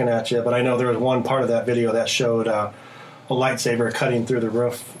just looking at you. But I know there was one part of that video that showed a lightsaber cutting through the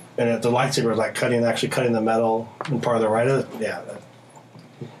roof, and the lightsaber was like cutting the metal and part of the right of it. Yeah.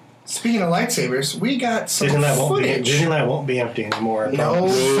 Speaking of lightsabers, we got some Disneyland footage. won't be empty anymore. I No.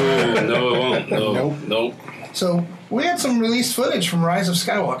 promise. No, it won't. No, Nope. So we had some released footage from Rise of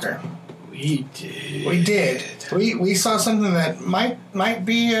Skywalker. We did. We did. We saw something that might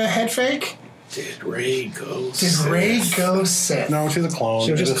be a head fake. Did Ray go? Did Rey go Sith? No, she's a clone.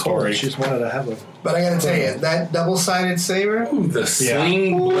 She was It's just a told story. she just wanted to have a. But I gotta tell you, that double-sided saber. Ooh, the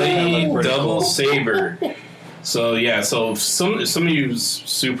sling blade Pretty double cool. saber. So yeah, so some of you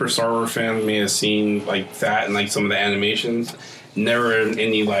super Star Wars fans may have seen like that and like some of the animations. Never in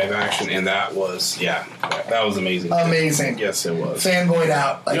any live action, and that was that was amazing. Amazing. Yes, it was. Fanboyed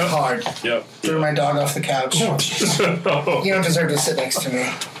out like Yep. hard. Yep. Threw my dog off the couch. You don't deserve to sit next to me.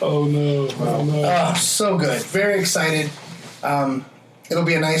 Oh no! Oh no! Oh, so good. Very excited. It'll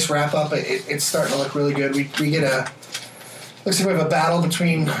be a nice wrap up. It's starting to look really good. We get looks like we have a battle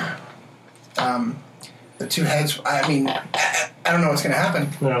between the two heads. I mean, I don't know what's going to happen.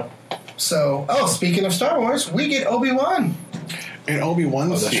 No. So, speaking of Star Wars, we get Obi-Wan. An Obi-Wan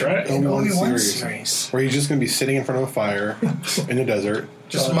that's right. Obi-Wan series. series. Where he's just going to be sitting in front of a fire in the desert,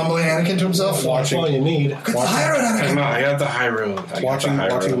 Just mumbling Anakin to himself. That's all you need. Get the high road, Anakin. I got the high road. watching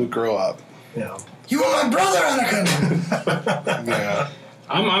Luke grow up. Yeah. You are my brother, Anakin. Yeah.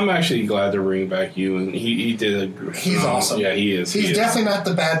 I'm actually glad they're bringing back you, and he did a. He's awesome. Yeah, he is. He's He is. definitely not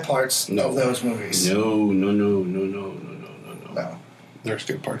the bad parts of those movies. No. No. There's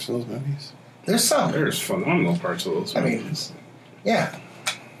good parts in those movies. There's some. There's phenomenal parts of those I mean, movies. Yeah.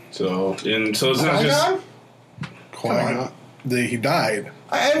 So it's not just. Qui-Gon? Qui-Gon, he died.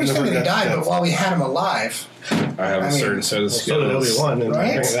 I understand that he died, that's- but while we had him alive, I have I a mean, certain set of So did skills. Obi-Wan, and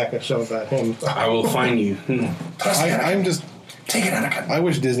Right? bring back a show about him. I will find you. trust me, Anakin. I'm just. Take it, Anakin. I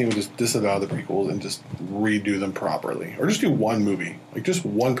wish Disney would just disavow the prequels and just redo them properly, or just do one movie, like just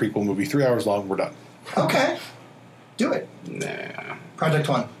one prequel movie, 3 hours long. We're done. Okay. Do it. Nah. Project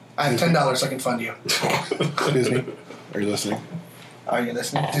One. I have $10. I can fund you. Disney, are you listening? Are you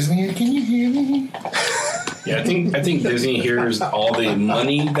listening? Disney, can you hear me? Yeah, I think Disney hears all the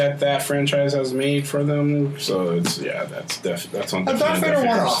money that franchise has made for them. So it's that's on A Darth Vader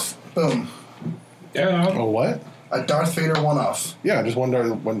figures. one-off. Boom. Yeah. Oh, what? A Darth Vader one-off. Yeah, just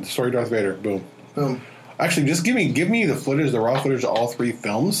one story Darth Vader. Boom. Boom. Actually, just give me the footage, the raw footage of all 3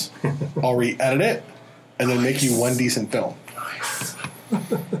 films. I'll re-edit it and then make you one decent film.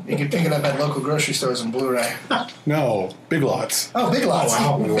 You can pick it up at local grocery stores and Blu-ray. No, Big Lots. Oh, Big Lots.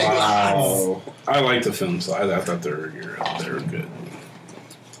 Wow. Big Lots. I like the films. I thought they were good.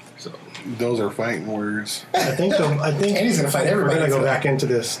 So Those are fighting words. I think Andy's gonna fight everybody. We're gonna go back into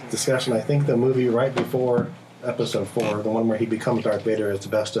this discussion. I think the movie right before Episode 4, the one where he becomes Darth Vader, is the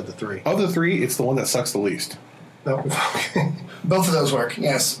best of the 3. Of the 3, it's the one that sucks the least. No. Both of those work.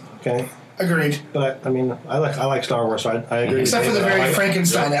 Yes. Okay. Agreed. But I mean, I like Star Wars, so I agree. Except for with the David. very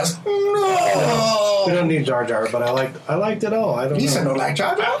Frankenstein-esque. No. We don't need Jar Jar, but I liked it all. I don't You know. said no like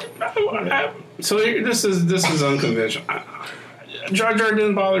Jar Jar? So this is unconventional. Jar Jar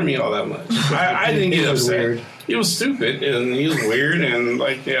didn't bother me all that much. I didn't get He was upset. weird. He was stupid and he was weird and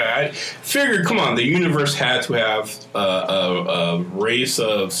I figured, come on, the universe had to have a race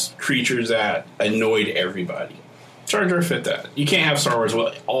of creatures that annoyed everybody. Jar Jar fit that. You can't have Star Wars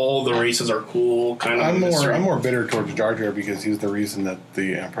where all the races are cool. I'm more bitter towards Jar Jar because he was the reason that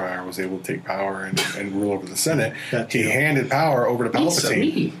the Empire was able to take power and rule over the Senate. He handed power over to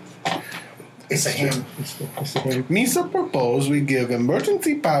Palpatine. It's a him. Misa proposed we give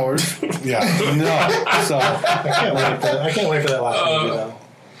emergency powers. Yeah, no. So I can't wait for that last movie though.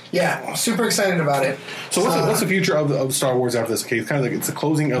 Yeah, I'm super excited about it. So what's the future of Star Wars after this case? Kind of like it's the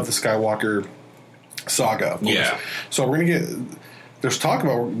closing of the Skywalker saga. Of course. Yeah. So we're gonna get. There's talk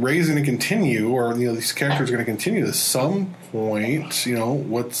about Rey's going to continue, or these characters are going to continue to some point.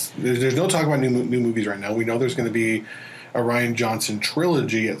 There's no talk about new movies right now. We know there's going to be a Rian Johnson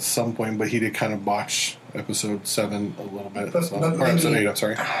trilogy at some point, but he did kind of botch Episode 7 a little bit. Or Episode 8. I'm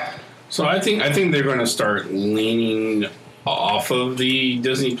sorry. So I think they're going to start leaning off of the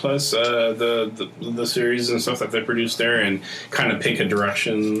Disney Plus, the series and stuff that they produce there, and kind of pick a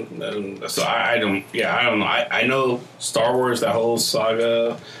direction. So I don't know. I know Star Wars, that whole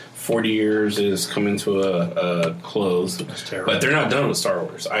saga, 40 years is coming to a close, but they're not done with Star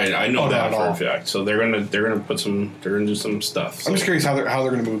Wars. I know that for a fact. So they're gonna do some stuff. So. I'm just curious how they're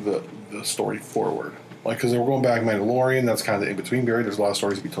going to move the story forward. Like, because we're going back Mandalorian, that's kind of the in-between period. There's a lot of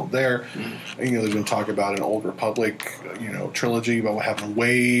stories to be told there. And, there's been talk about an Old Republic, trilogy about what happened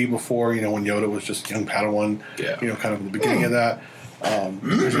way before, when Yoda was just a young Padawan, kind of in the beginning of that.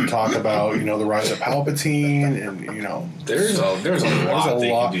 There's been talk about, the rise of Palpatine, and, there's a lot they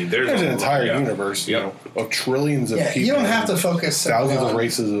can do. There's an entire universe, of trillions of people. You don't have to focus thousands of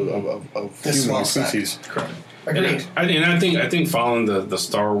races of human species. Correct. Agreed. And I think following the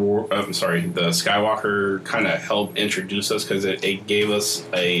Star Wars, the Skywalker kind of helped introduce us because it gave us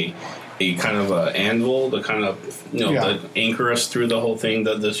a kind of a anvil to kind of to anchor us through the whole thing.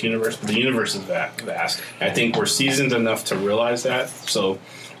 This universe, the universe is vast. I think we're seasoned enough to realize that, so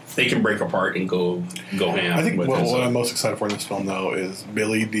they can break apart and go ham. I think what I'm most excited for in this film though is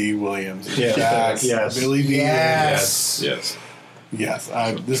Billy D. Williams. Yes. Billy D. Yes. Yes. Yes,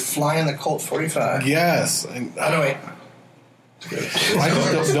 this flying the Colt 45. Yes, No, wait.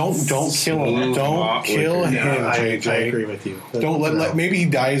 I just don't kill him. Don't kill him, JJ. I agree with you. Don't let maybe he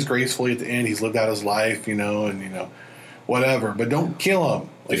dies gracefully at the end. He's lived out his life, and whatever. But don't kill him.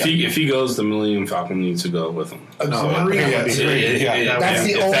 If he goes, the Millennium Falcon needs to go with him. Agreed. That's the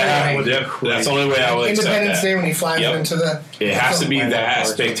only way. That's the only way I would accept Independence that. Day when he flies into the... It has to be that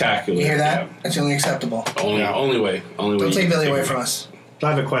spectacular. You hear that? That's the only acceptable. Only way. Don't take Billy away from us. I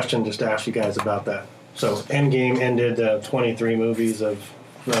have a question just to ask you guys about that. So Endgame ended 23 movies of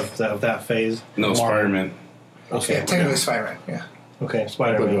that phase. No, Spider-Man. Okay, technically Spider-Man, yeah. Okay,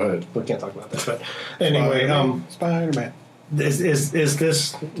 Spider-Man. Go ahead. We can't talk about that. But anyway, Spider-Man. Is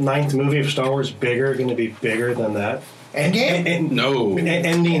this 9th movie of Star Wars going to be bigger than that? Endgame? No.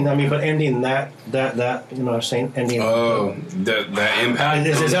 Ending that I'm saying ending. Oh, that impact.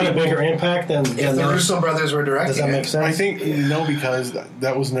 Is that a bigger impact than If the Russo brothers were directing Does that make sense? I think no, because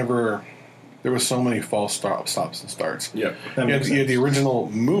that was never. There was so many false stops and starts. Yep. You had the original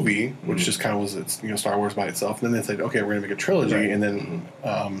movie, which just kind of was Star Wars by itself. And then they said, okay, we're going to make a trilogy, and then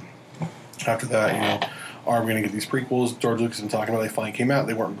after that, are we going to get these prequels? George Lucas has been talking about. They finally came out.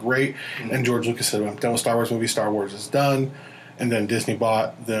 They weren't great, and George Lucas said, "I'm done with Star Wars movies. Star Wars is done." And then Disney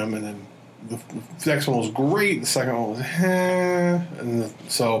bought them, and then the next one was great. The second one was,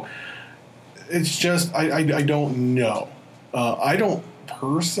 so it's just I don't know. I don't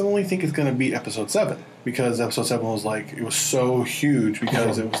personally think it's going to be Episode 7. because Episode 7 was like, it was so huge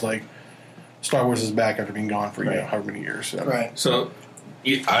because it was like Star Wars is back after being gone for however many years. So. Right. So,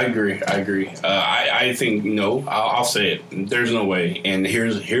 yeah, I agree. I think no. I'll say it. There's no way, and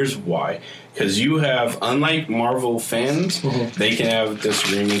here's why. Because you have, unlike Marvel fans, they can have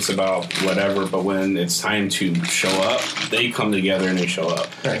disagreements about whatever, but when it's time to show up, they come together and they show up.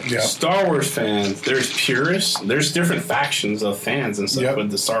 Right. Yeah. Star Wars fans, there's purists. There's different factions of fans and stuff with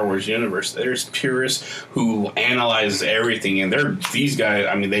the Star Wars universe. There's purists who analyze everything, and these guys.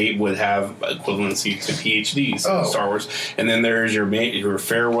 I mean, they would have equivalency to PhDs in Star Wars. And then there's your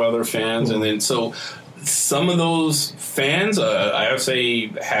fair weather fans, and then so. Some of those fans, I would say,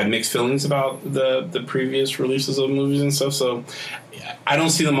 had mixed feelings about the previous releases of movies and stuff. So I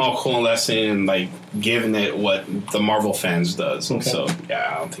don't see them all coalescing and like giving it what the Marvel fans does. Okay. So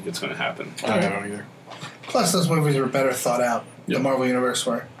I don't think it's going to happen. I don't either. Plus, those movies were better thought out. The Marvel Universe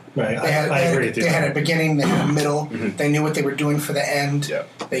were. Right, I agree with you. They had a beginning, they had a middle. They knew what they were doing for the end. Yeah.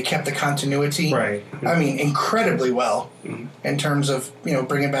 They kept the continuity. Right. I mean, incredibly well in terms of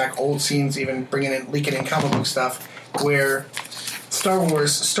bringing back old scenes, even leaking in comic book stuff, where Star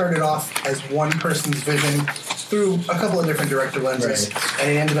Wars started off as one person's vision through a couple of different director lenses,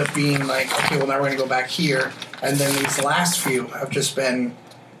 and it ended up being like, okay, well now we're going to go back here, and then these last few have just been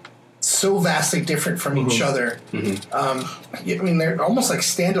so vastly different from each other. I mean, they're almost like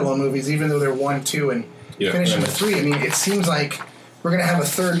standalone movies, even though they're 1, 2, and finishing with 3. I mean, it seems like we're going to have a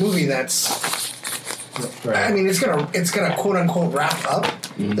third movie that's. I mean, it's gonna quote unquote wrap up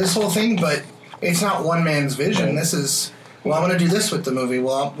this whole thing, but it's not one man's vision. This is. Well, I'm going to do this with the movie.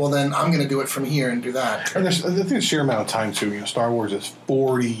 Well, then I'm going to do it from here and do that. And I think the sheer amount of time too. Star Wars is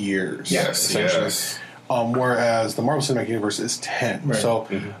 40 years. Yes. Whereas the Marvel Cinematic Universe is 10. Right. So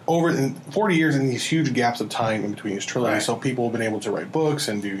over 40 years in these huge gaps of time in between each trilogy, so people have been able to write books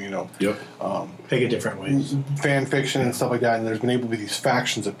and do, take it different ways. Fan fiction and stuff like that. And there's been able to be these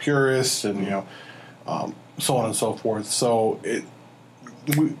factions of purists and, so on and so forth. So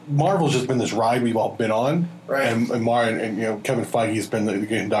Marvel's just been this ride we've all been on. Right. And Kevin Feige's been the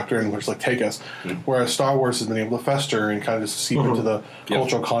conductor and we're just like, take us. Whereas Star Wars has been able to fester and kind of just seep into the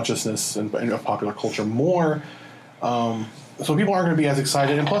cultural consciousness and popular culture more. So people aren't going to be as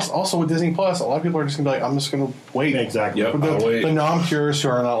excited. And plus, also with Disney Plus, a lot of people are just going to be like, I'm just going to wait. Exactly. Yep, the non-purists who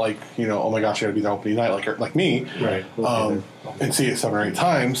are not like, oh my gosh, I got to be there opening night, like me. Right. And see it 7 or 8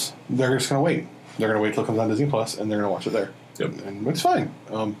 times, they're just going to wait. They're going to wait till it comes on Disney Plus, and they're going to watch it there. Yep. And it's fine.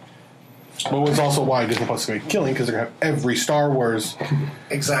 But it's also why Disney Plus is going to be killing, because they're going to have every Star Wars.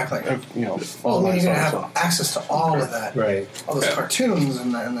 Exactly. Well, you're going to have access to all of that. Right. All those cartoons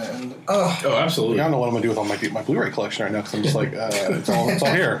and Oh, absolutely. I don't know what I'm going to do with all my Blu-ray collection right now, because I'm just like, it's all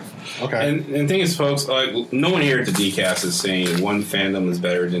here. Okay. And the thing is, folks, like, no one here at the DCast is saying one fandom is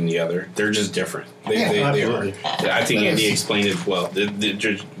better than the other. They're just different. They are. I think Andy explained it well.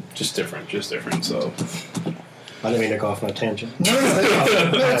 They're just different. So. I didn't mean to go off on a tangent. No,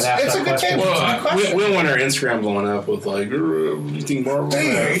 it's a good tangent. Well, we don't want our Instagram blowing up with like, you think Marvel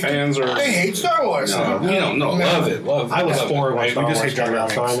fans are... They hate Star Wars. No, love it. I was 4 when Star Wars came out,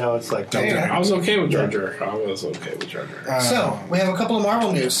 so I know it's like... I was okay with Jar Jar. So, we have a couple of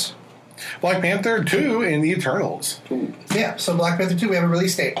Marvel news. Black Panther 2 and the Eternals. Yeah, so Black Panther 2, we have a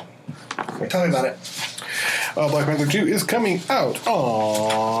release date. Tell me about it. Black Panther 2 is coming out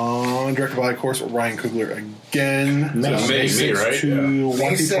on, directed by, of course, Ryan Coogler again. May 6 right? To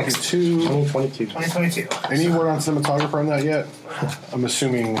 2022. Any word on cinematographer on that yet? I'm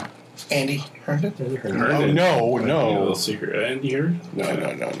assuming... Andy Herndon? No. A little secret. Andy Herndon?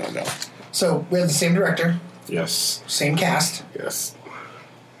 No. So, we have the same director. Yes. Same cast. Yes.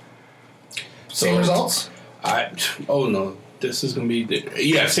 Same results? No. This is going to be...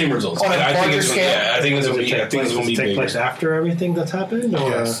 same results. On a larger scale? I think it's going to be take place after everything that's happened?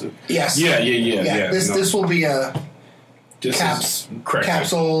 Or? Yes. Yeah. This will be a...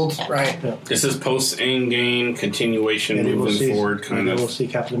 capsuled, right? Yeah. This is post-Endgame continuation moving forward, kind of. We'll see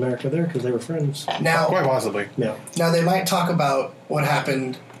Captain America there because they were friends. Now, quite possibly. Yeah. Now they might talk about what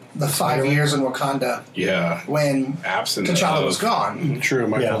happened the 5 years in Wakanda. Yeah. When T'Challa was gone. True,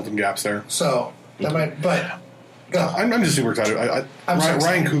 might fill some gaps there. So that might, but. I'm just super excited.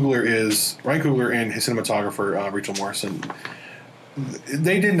 Ryan Coogler and his cinematographer Rachel Morrison,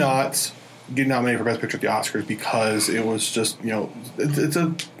 they did not get nominated for Best Picture at the Oscars because it was just it's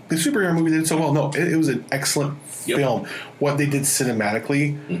a superhero movie that did so well. No, it was an excellent film. What they did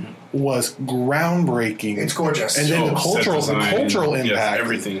cinematically was groundbreaking. It's gorgeous, and then the cultural impact,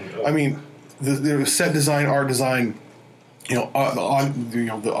 everything. I mean, the set design, art design,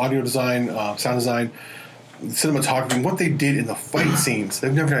 the audio design, sound design. cinematography and what they did in the fight scenes.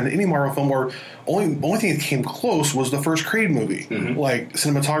 They've never done any Marvel film where only thing that came close was the first Creed movie. Like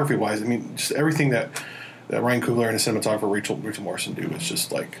cinematography wise, I mean, just everything that Ryan Coogler and the cinematographer Rachel Morrison do is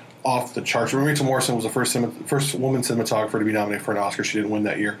just like off the charts. Rachel Morrison was the first woman cinematographer to be nominated for an Oscar. She didn't win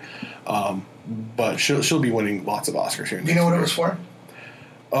that year, but she'll be winning lots of Oscars here. Do you know what it was for?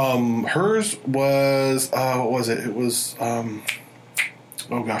 Hers was what was it? It was oh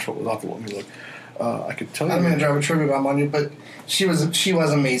gosh, what was that? Let me look. I could tell you. I'm going to drop a trivia bomb on you, but she was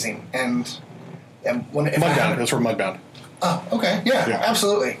amazing, and when Mudbound. It was for Mudbound. Oh, okay, yeah.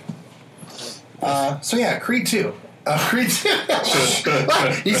 Absolutely. So yeah, Creed 2. Creed 2.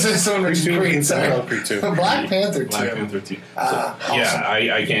 He said someone mentioned Creed. Sorry. Creed 2. Black Panther 2. Black Panther 2. Awesome.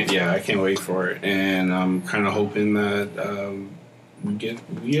 Yeah, I can't wait for it, and I'm kind of hoping that we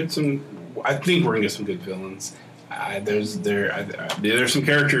get some. I think we're gonna get some good villains. There's some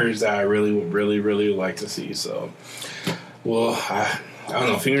characters that I really like to see. So, well, I don't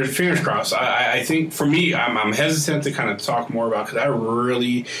know. Fingers crossed. I think for me, I'm hesitant to kind of talk more about because I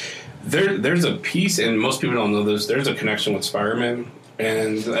really there's a piece, and most people don't know this. There's a connection with Spider-Man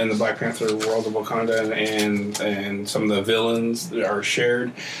and the Black Panther world of Wakanda, and some of the villains that are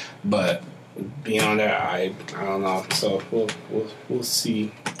shared, but beyond that, I don't know. So we'll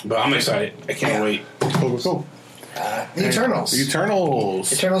see. But I'm excited. I can't wait. Cool. The Eternals. The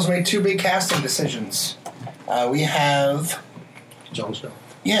Eternals. Eternals made 2 big casting decisions. We have Jon Snow.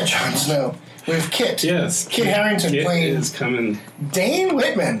 Yeah, Jon Snow. We have Kit. Yes, Kit Harington playing. Is coming. Dane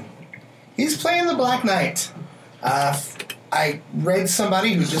Whitman. He's playing the Black Knight. I read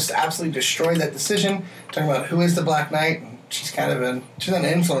somebody who just absolutely destroyed that decision, talking about who is the Black Knight. She's kind of she's not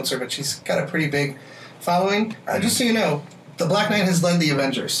an influencer, but she's got a pretty big following. Just so you know, the Black Knight has led the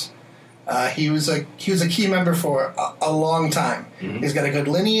Avengers. He was a key member for a long time. He's got a good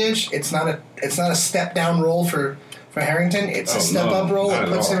lineage. It's not a step down role for Harrington. It's a step up role that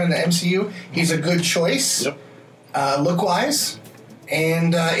puts him in the MCU. He's a good choice, look wise,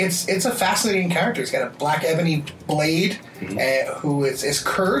 and it's a fascinating character. He's got a black ebony blade who is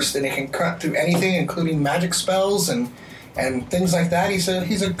cursed, and it can cut through anything, including magic spells and things like that. He's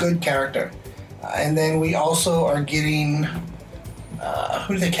a good character. And then we also are getting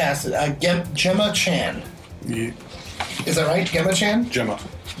who did they cast it? Gemma Chan. Yeah. Is that right? Gemma Chan? Gemma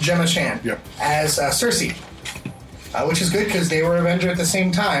Chan. Yep. As Cersei. Which is good because they were Avenger at the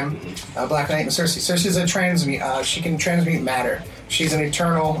same time. Black Knight and Cersei. Cersei's a transmute. She can transmute matter. She's an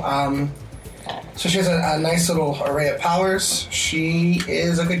eternal. So she has a nice little array of powers. She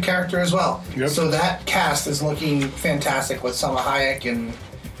is a good character as well. Yep. So that cast is looking fantastic with Salma Hayek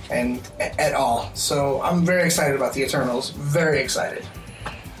and et al. So I'm very excited about the Eternals. Very excited.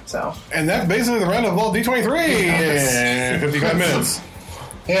 So. And that's basically the round of all D23 in 55 minutes.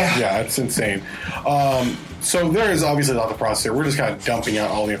 Yeah, it's insane. So there is obviously a lot to process here. We're just kind of dumping out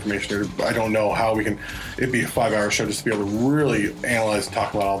all the information here. I don't know how we can. It'd be a 5-hour show just to be able to really analyze and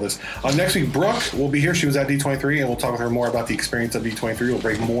talk about all this. Next week, Brooke will be here. She was at D23, and we'll talk with her more about the experience of D23. We'll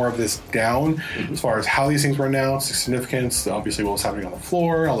break more of this down as far as how these things were announced, the significance, obviously what was happening on the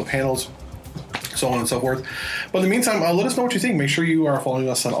floor, all the panels, so on and so forth. But in the meantime, let us know what you think. Make sure you are following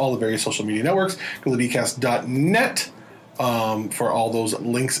us on all the various social media networks. Go to dcast.net. For all those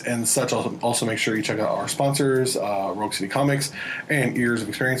links and such. Also make sure you check out our sponsors, Rogue City Comics and Ears of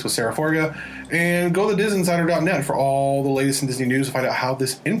Experience with Sarah Forga. And go to DisInsider.net for all the latest in Disney news to find out how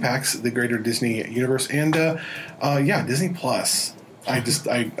this impacts the greater Disney universe. And, Disney Plus. I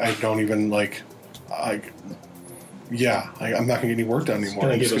don't even, I'm not going to get any work done anymore. It's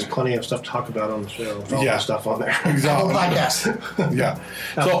going to give us plenty of stuff to talk about on the show. All that stuff on there. Exactly. Podcast.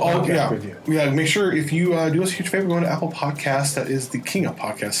 So, make sure if you do us a huge favor, go to Apple Podcasts. That is the king of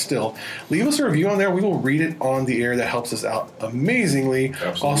podcasts still. Leave us a review on there. We will read it on the air. That helps us out amazingly.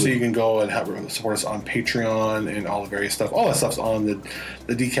 Absolutely. Also, you can go and support us on Patreon and all the various stuff. All that stuff's on the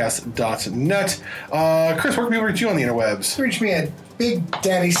dcast.net. Chris, where can people reach you on the interwebs? Reach me at Big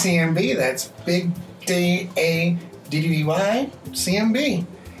Daddy CMB. That's Big DADDY CMB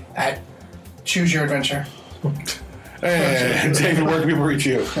at Choose Your Adventure. And David, where can people reach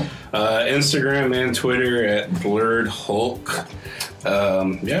you? Instagram and Twitter at Blurred Hulk.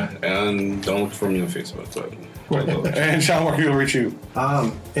 And don't look for me on Facebook. And Sean, where can people reach you?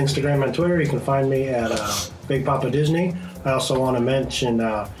 Instagram and Twitter, you can find me at Big Papa Disney. I also want to mention,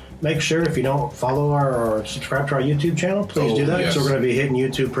 make sure if you don't follow or subscribe to our YouTube channel, please do that. Yes. So we're going to be hitting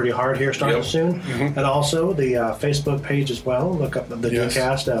YouTube pretty hard here starting soon. Mm-hmm. And also the Facebook page as well. Look up the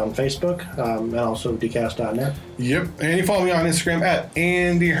DCast on Facebook and also DCast.net. Yep. And you follow me on Instagram at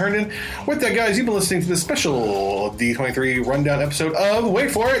Andy Herndon. With that, guys, you've been listening to the special D23 rundown episode of,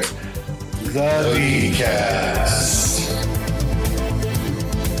 wait for it, The D-Cast.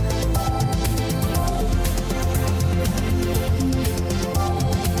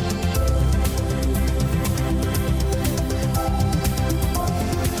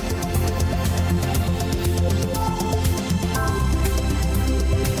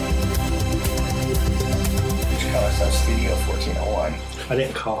 Studio 1401. I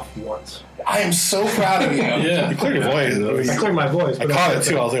didn't cough once. I am so proud of you. Yeah. You cleared your voice. I cleared my voice. I caught it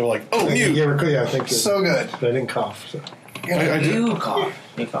too. I was able like, oh, mute. Yeah, thank you. So good. But I didn't cough. So. You cough.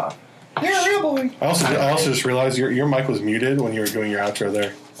 You cough. You're a real boy. I also just realized your mic was muted when you were doing your outro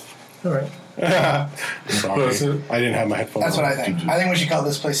there. All right. Sorry. I didn't have my headphones That's what on. I think. I think we should call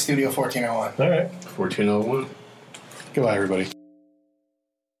this place Studio 1401. All right. 1401. Goodbye, everybody.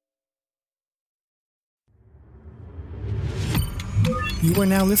 You are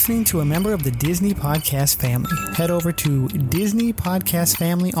now listening to a member of the Disney Podcast family. Head over to Disney Podcast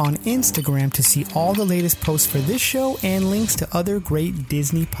Family on Instagram to see all the latest posts for this show and links to other great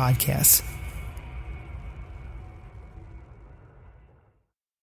Disney podcasts.